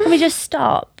graduation. can we just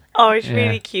stop? Oh, it's Yeah.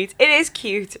 really cute. It is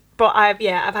cute, but I've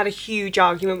had a huge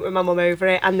argument with my mum over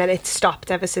it, and then it's stopped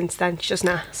ever since then. She doesn't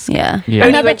ask. Yeah. Yeah.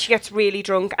 Only when she gets really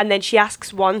drunk, and then she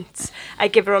asks once. I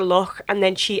give her a look, and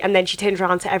then she turns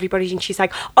around to everybody, and she's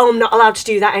like, "Oh, I'm not allowed to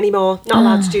do that anymore. Not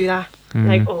allowed to do that."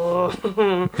 Like,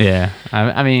 oh, Yeah,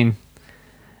 I mean,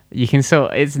 you can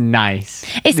it's nice.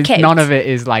 It's cute. None of it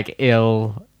is like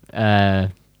ill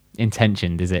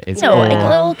intentioned, is it? It's No, all, it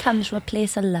all comes from a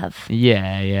place of love.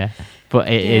 yeah. But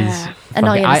it is. Yeah.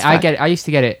 Annoying as I fuck. get. I used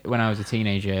to get it when I was a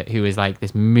teenager, who was like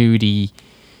this moody,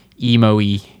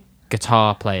 emo-y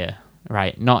guitar player,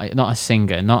 right? Not a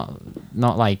singer, not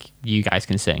like you guys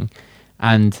can sing.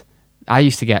 And I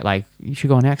used to get like, you should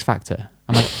go on X Factor.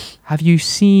 I'm like, have you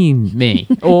seen me?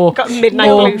 Or got midnight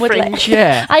or- blue fringe.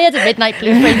 Yeah. I had a midnight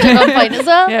blue fringe at one point as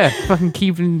well. Yeah, fucking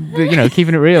keeping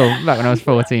it real back when I was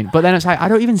 14. But then it's like, I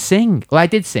don't even sing. Well, I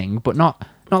did sing, but not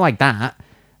like that.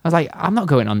 I was like, I'm not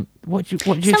going on. What do you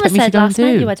Someone expect me to said go and last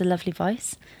night you do? had a lovely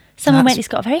voice. Someone That's- went, he's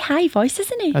got a very high voice,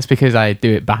 isn't he? That's because I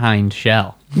do it behind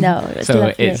shell. No, it was So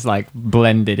lovely. it's like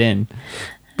blended in.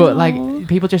 But like,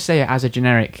 people just say it as a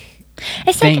generic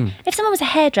It's thing. like if someone was a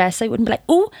hairdresser, it wouldn't be like,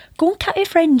 oh, go and cut your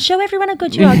fringe, show everyone how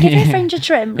good you are, give your fringe a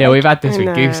trim. Yeah, Like, we've had this with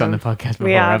No. Goose on the podcast before,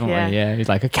 We have, haven't yeah. we? Yeah, he's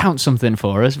like, account something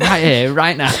for us right here,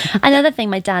 right now. Another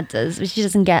thing my dad does, which he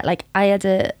doesn't get, like I had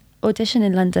a audition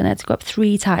in London, I had to go up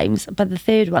 3 times, but the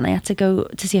third one I had to go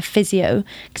to see a physio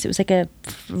because it was like a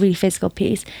really physical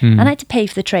piece, and I had to pay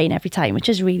for the train every time, which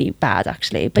is really bad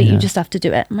actually, but Yeah. you just have to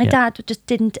do it. My Yeah. dad just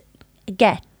didn't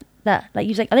get that. Like, he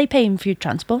was like, are they paying for your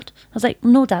transport? I was like,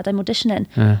 no, Dad, I'm auditioning.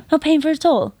 Not paying for it at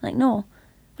all. Like, no.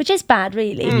 Which is bad,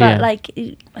 really. But Yeah. like,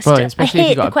 Well, I especially if hate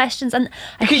you the got- questions, and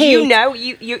I Because hate, you know,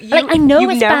 you like, I know you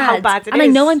it's know bad, how bad it is. and I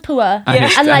know I'm poor, And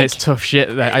it's, and like, it's tough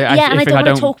shit. That yeah, and I if don't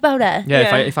want to talk about it. Yeah,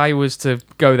 Yeah. if I was to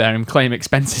go there and claim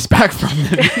expenses back from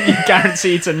them, you're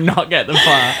guaranteed to not get them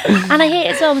far. And I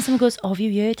hate it so when someone goes, oh, have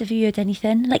you heard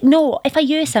anything? Like, no, if I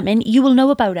hear something, you will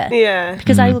know about it. Yeah,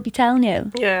 Because I will be telling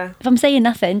you. yeah. If I'm saying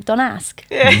nothing, don't ask.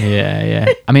 Yeah.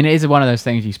 I mean, it is one of those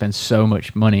things you spend so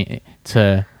much money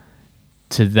to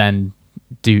then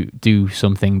do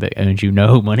something that earns you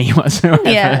no money whatsoever.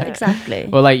 Yeah, exactly.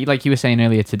 Well, like you were saying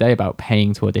earlier today about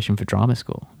paying to audition for drama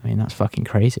school. I mean, that's fucking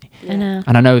crazy. I know.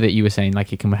 And I know that you were saying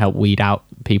like it can help weed out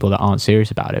people that aren't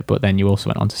serious about it, but then you also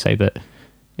went on to say that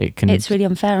it can. It's really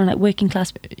unfair on like working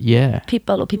class yeah.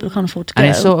 people or people who can't afford to go. And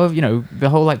it's sort of, the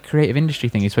whole like creative industry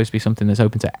thing is supposed to be something that's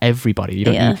open to everybody. You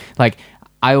don't Yeah. need, like,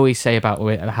 I always say about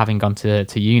having gone to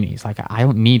uni, it's like, I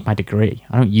don't need my degree.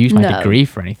 I don't use my No. degree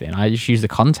for anything. I just use the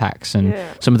contacts and Yeah.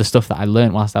 some of the stuff that I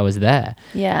learned whilst I was there.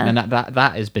 Yeah. And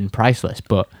that has been priceless.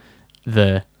 But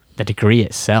the degree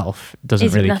itself doesn't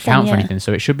Is really nothing, count for yeah. anything.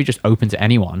 So it should be just open to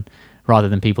anyone rather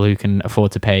than people who can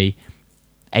afford to pay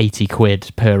 80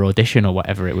 quid per audition or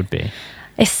whatever it would be.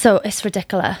 It's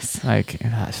ridiculous. Like,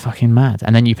 that's fucking mad.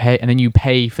 And then you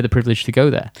pay for the privilege to go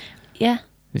there. Yeah.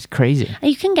 It's crazy. And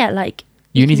you can get like,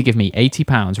 You need to give me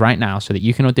 £80 right now so that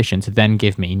you can audition to then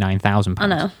give me £9,000. I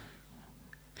know.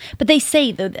 But they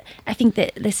say, though, I think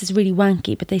that this is really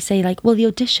wanky, but they say, like, well, the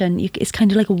audition, it's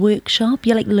kind of like a workshop.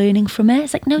 You're, like, learning from it.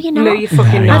 It's like, no, you're not. No, you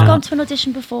fucking Yeah. I've not. gone to an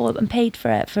audition before and paid for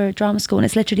it for drama school, and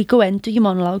it's literally go in, do your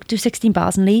monologue, do 16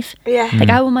 bars and leave. Yeah. Like,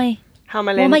 how am I... How am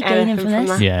I What am I learning gaining anything from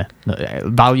this? that? Yeah.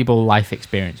 Valuable life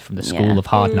experience from the school Yeah. of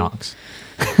hard knocks.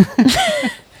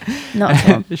 Not at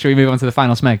all. Shall we move on to the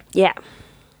final smeg? Yeah.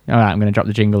 All right, I'm going to drop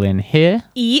the jingle in here.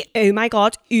 Oh my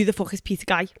god, who the fuck is Peter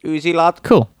Guy? Uzi lad.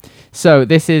 Cool. So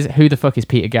this is Who the Fuck is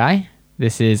Peter Guy?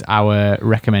 This is our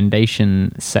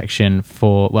recommendation section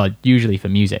for, well, usually for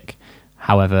music.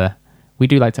 However, we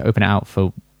do like to open it out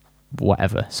for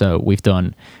whatever. So we've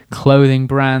done clothing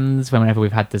brands whenever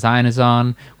we've had designers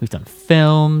on. We've done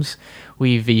films.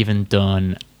 We've even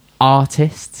done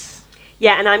artists.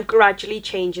 Yeah, and I'm gradually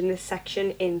changing this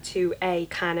section into a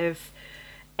kind of,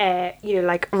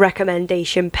 like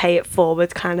recommendation, pay it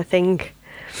forward kind of thing.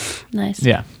 Nice.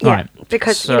 Yeah. Yeah, All right.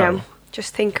 because, So-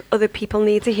 just think other people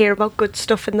need to hear about good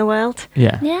stuff in the world.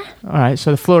 Yeah. Yeah. All right. So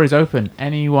the floor is open.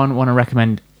 Anyone want to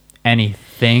recommend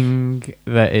anything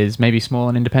that is maybe small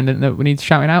and independent that we need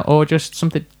shouting out, or just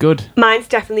something good? Mine's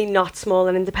definitely not small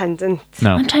and independent.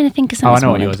 No. I'm trying to think of Oh, I something.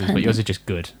 know what small yours is, but independent. yours is just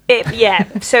good.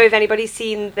 Yeah. So if anybody's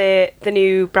seen the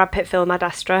new Brad Pitt film Ad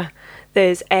Astra,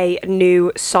 there's a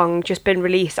new song just been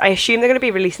released. I assume they're going to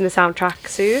be releasing the soundtrack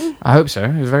soon. I hope so.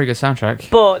 It was a very good soundtrack.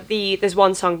 But there's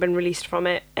one song been released from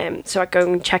it, so I'd go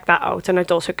and check that out, and I'd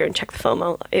also go and check the film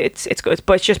out. It's good,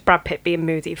 but it's just Brad Pitt being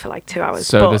moody for like 2 hours.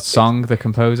 So but the song, the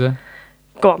composer,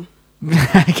 go on.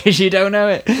 because you don't know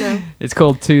it. No. It's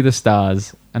called To the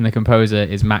Stars, and the composer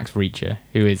is Max Reacher,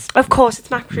 who is Of course,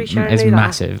 it's Max Reacher. I is knew that.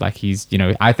 massive. Like he's,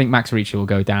 I think Max Reacher will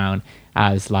go down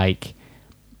as like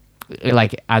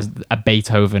as a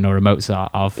Beethoven or a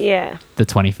Mozart of Yeah. the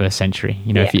 21st century.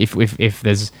 Yeah.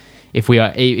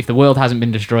 If the world hasn't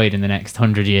been destroyed in the next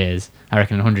 100 years, I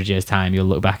reckon in 100 years' time you'll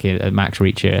look back at Max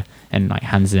Reacher and like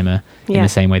Hans Zimmer in Yeah. the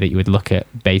same way that you would look at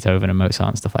Beethoven and Mozart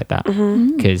and stuff like that,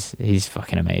 Mm-hmm. because he's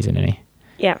fucking amazing, isn't he?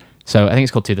 Yeah. So I think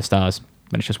it's called To the Stars,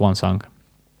 but it's just one song.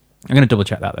 I'm gonna double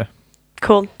check that though.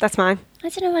 Cool. That's mine. I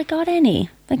don't know if I got any.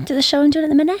 Like, do the show and do it in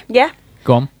the minute? Yeah.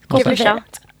 Go on. Give it a What's it?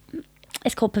 shout.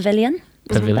 It's called Pavilion.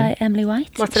 Pavilion. By Emily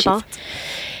White. What's it about?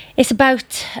 It's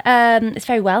about, it's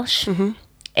very Welsh. Mm-hmm.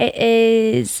 It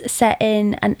is set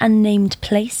in an unnamed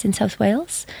place in South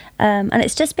Wales. And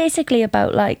it's just basically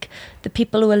about like the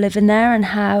people who are living there and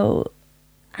how,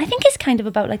 I think it's kind of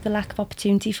about like the lack of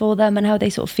opportunity for them and how they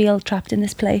sort of feel trapped in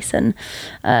this place. And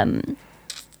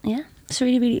yeah, it's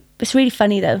really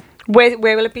funny though. Where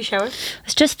will it be showing?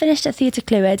 It's just finished at Theatre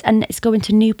Clwyd and it's going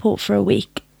to Newport for a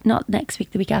week. Not next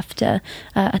week, the week after,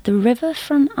 at the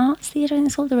Riverfront Arts Theatre, I think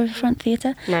it's called, the Riverfront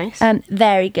Theatre. Nice.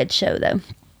 Very good show, though.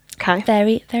 Okay.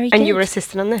 Very, very good. And you were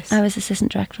assistant on this? I was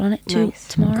assistant director on it, Nice.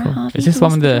 Tomorrow. Cool. Harvey, Is this who the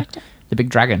was one with the director. big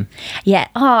dragon? Yeah.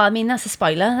 Oh, I mean, that's a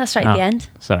spoiler. That's right at the Oh, end.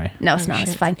 Sorry. No, it's not.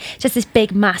 It's fine. Just this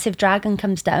big, massive dragon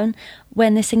comes down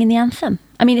when they're singing the anthem.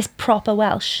 I mean, it's proper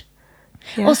Welsh.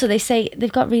 Yeah. Also, they say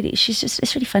they've got really.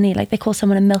 It's really funny. Like they call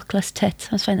someone a milkless tit.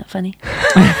 I was finding that funny.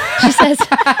 She says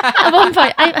at one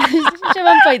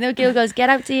point, the girl goes,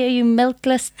 "Get out to here, you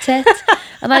milkless tit,"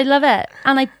 and I love it.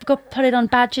 And I got put it on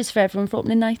badges for everyone for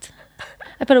opening night.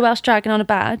 I put a Welsh dragon on a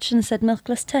badge and said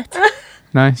 "milkless tit,"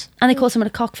 Nice. and they call someone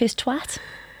a cock-faced twat.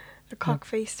 A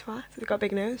cock-faced twat. They've got a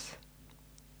big nose.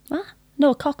 What? No,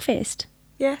 a cock-faced.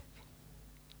 Yeah.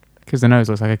 Because the nose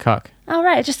looks like a cock. Oh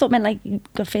right, I just thought it meant like you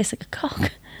got a face like a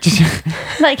cock, Just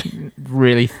like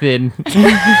really thin.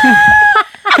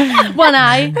 one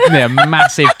eye. Yeah,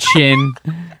 massive chin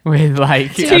with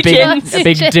like Two a chins. big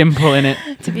Two chins. dimple in it.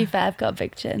 To be fair, I've got a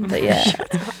big chin, but yeah.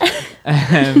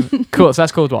 Cool. So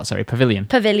that's called what? Sorry, Pavilion.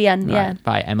 Pavilion, yeah. Right,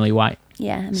 by Emily White.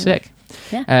 Yeah. I mean, Sick.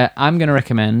 Yeah. I'm going to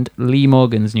recommend Lee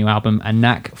Morgan's new album, A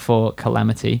Knack for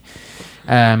Calamity.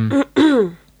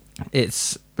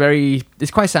 It's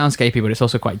quite soundscapey, but it's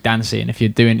also quite dancey. And if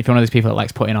you're one of those people that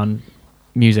likes putting on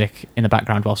music in the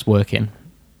background whilst working,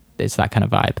 it's that kind of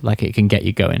vibe. Like it can get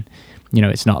you going.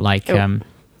 It's not like, Oh.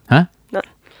 huh? No.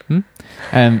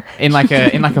 In like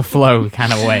a flow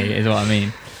kind of way is what I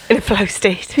mean. In a flow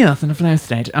state. Yeah, that's in a flow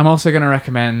state. I'm also going to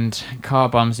recommend Car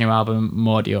Bomb's new album,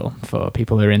 Mordial, for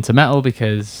people who are into metal,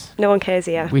 because No one cares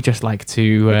here. we just like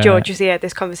to... George was here.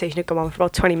 This conversation had gone on for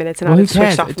about 20 minutes and well, I who had switched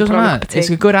cares? off It and doesn't put on a matter. cup of tea. It's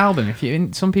a good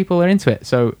album. Some people are into it.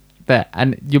 So there.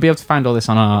 And you'll be able to find all this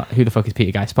on our Who the Fuck is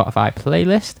Peter Guy Spotify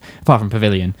playlist, apart from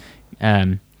Pavilion,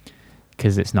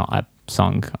 because it's not a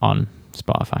song on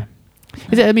Spotify.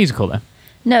 Is it a musical, though?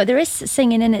 No, there is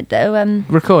singing in it though.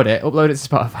 Record it, upload it to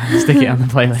Spotify, and stick it on the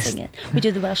playlist. Sing it. We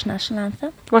do the Welsh national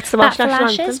anthem. What's the Bat Welsh for national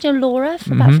Lashes, anthem? do you know Laura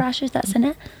from Bat for Lashes? That's in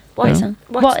it. What- song?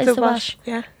 What's What is the Welsh?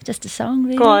 Yeah. Just a song,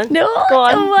 really. Go on. No, Go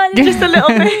I on. don't want it. Just a little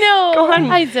bit. No, Go on.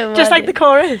 I don't Just want like the it.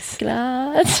 chorus.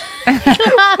 Glad.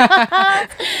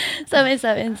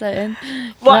 something.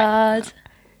 What? Glad.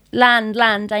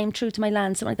 Land, I am true to my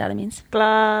land, something like that it means.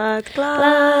 Glad.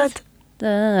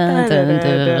 Dun, dun,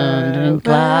 dun, dun,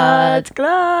 glad.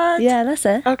 Glad. Yeah, that's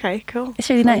it. Okay, cool.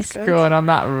 It's really nice. good. Go on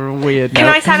that weird Can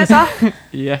note. I sign us off?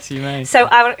 Yes, you may. So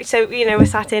we're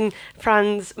sat in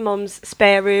Fran's mum's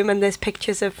spare room, and there's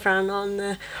pictures of Fran on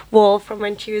the wall from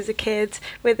when she was a kid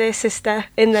with her sister.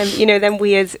 In them, them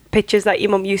weird pictures that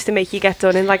your mum used to make you get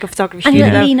done in like a photography And you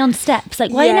studio. lean on steps.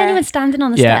 Like, why isn't Yeah. anyone standing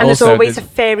on the Yeah, steps? And there's Also, always there's-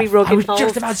 a fairy rug I was involved.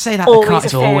 just about to say that. Always The cart's a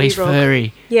fairy always rug.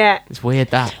 furry. Yeah. It's weird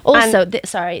that. Also,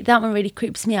 sorry, that one really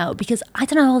creeps me out because I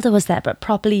don't know how old I was there, but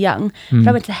properly young. But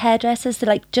I went to the hairdressers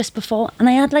just before, and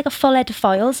I had like a full head of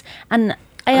foils, and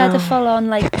I had a full on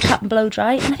like cut and blow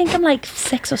dry, and I think I'm like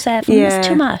 6 or 7. Yeah. It's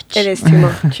too much. It is too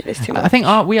much. It is too I much. think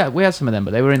we had some of them,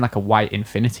 but they were in like a white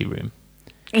infinity room.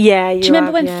 Yeah, you Do you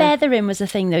remember when yeah. feathering was a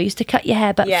thing though? You used to cut your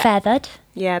hair but Yeah. feathered.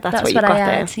 Yeah, that's That's what what you've I got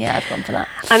there. had. Yeah, I've gone for that.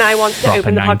 And I wanted to Proper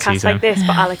open the 90s, podcast like this,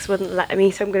 but Alex wouldn't let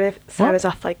me, so I'm going to start us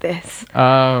off like this.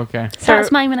 Oh, okay. So,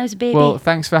 That's mine when I was a baby. Well,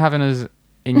 thanks for having us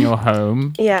in your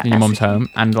home, Yeah. in your mum's home,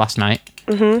 and last night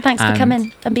Thanks for and-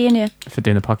 coming and being here. for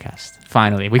doing the podcast.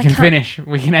 Finally, we I can can't- finish.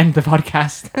 We can end the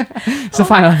podcast. It's the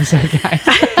final episode, guys.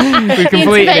 We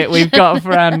completed it. We've got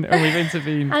Fran and we've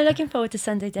intervened. I'm looking forward to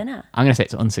Sunday dinner. I'm going to say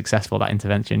it's unsuccessful, that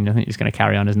intervention. I think you're just going to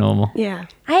carry on as normal. yeah.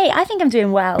 Hey, I think I'm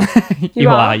doing well. You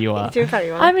are. You're doing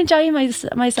very well. I'm enjoying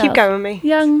myself. Keep going, me.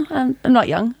 Young. I'm not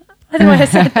young. I don't know why I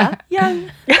said that. Young.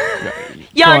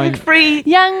 Young, Fine. free.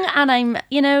 Young, and I'm,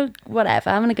 whatever.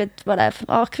 I'm in a good whatever.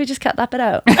 Oh, could we just cut that bit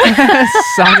out?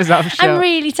 Sam is up show. I'm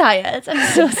really tired. I'm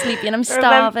so sleepy and I'm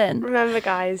starving. Remember,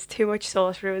 guys, too much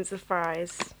sauce ruins the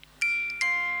fries.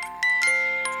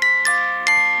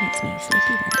 Makes me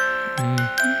sleepy then.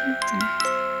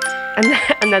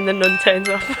 And then the nun turns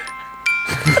off.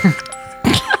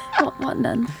 What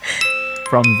nun?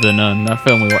 From The Nun, that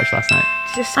film we watched last night.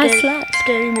 Just I scary, slept.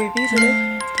 scary movies, isn't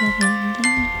it?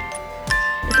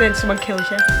 And then someone kills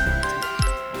you.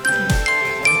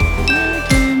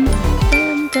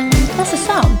 That's a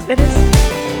song. It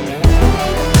is.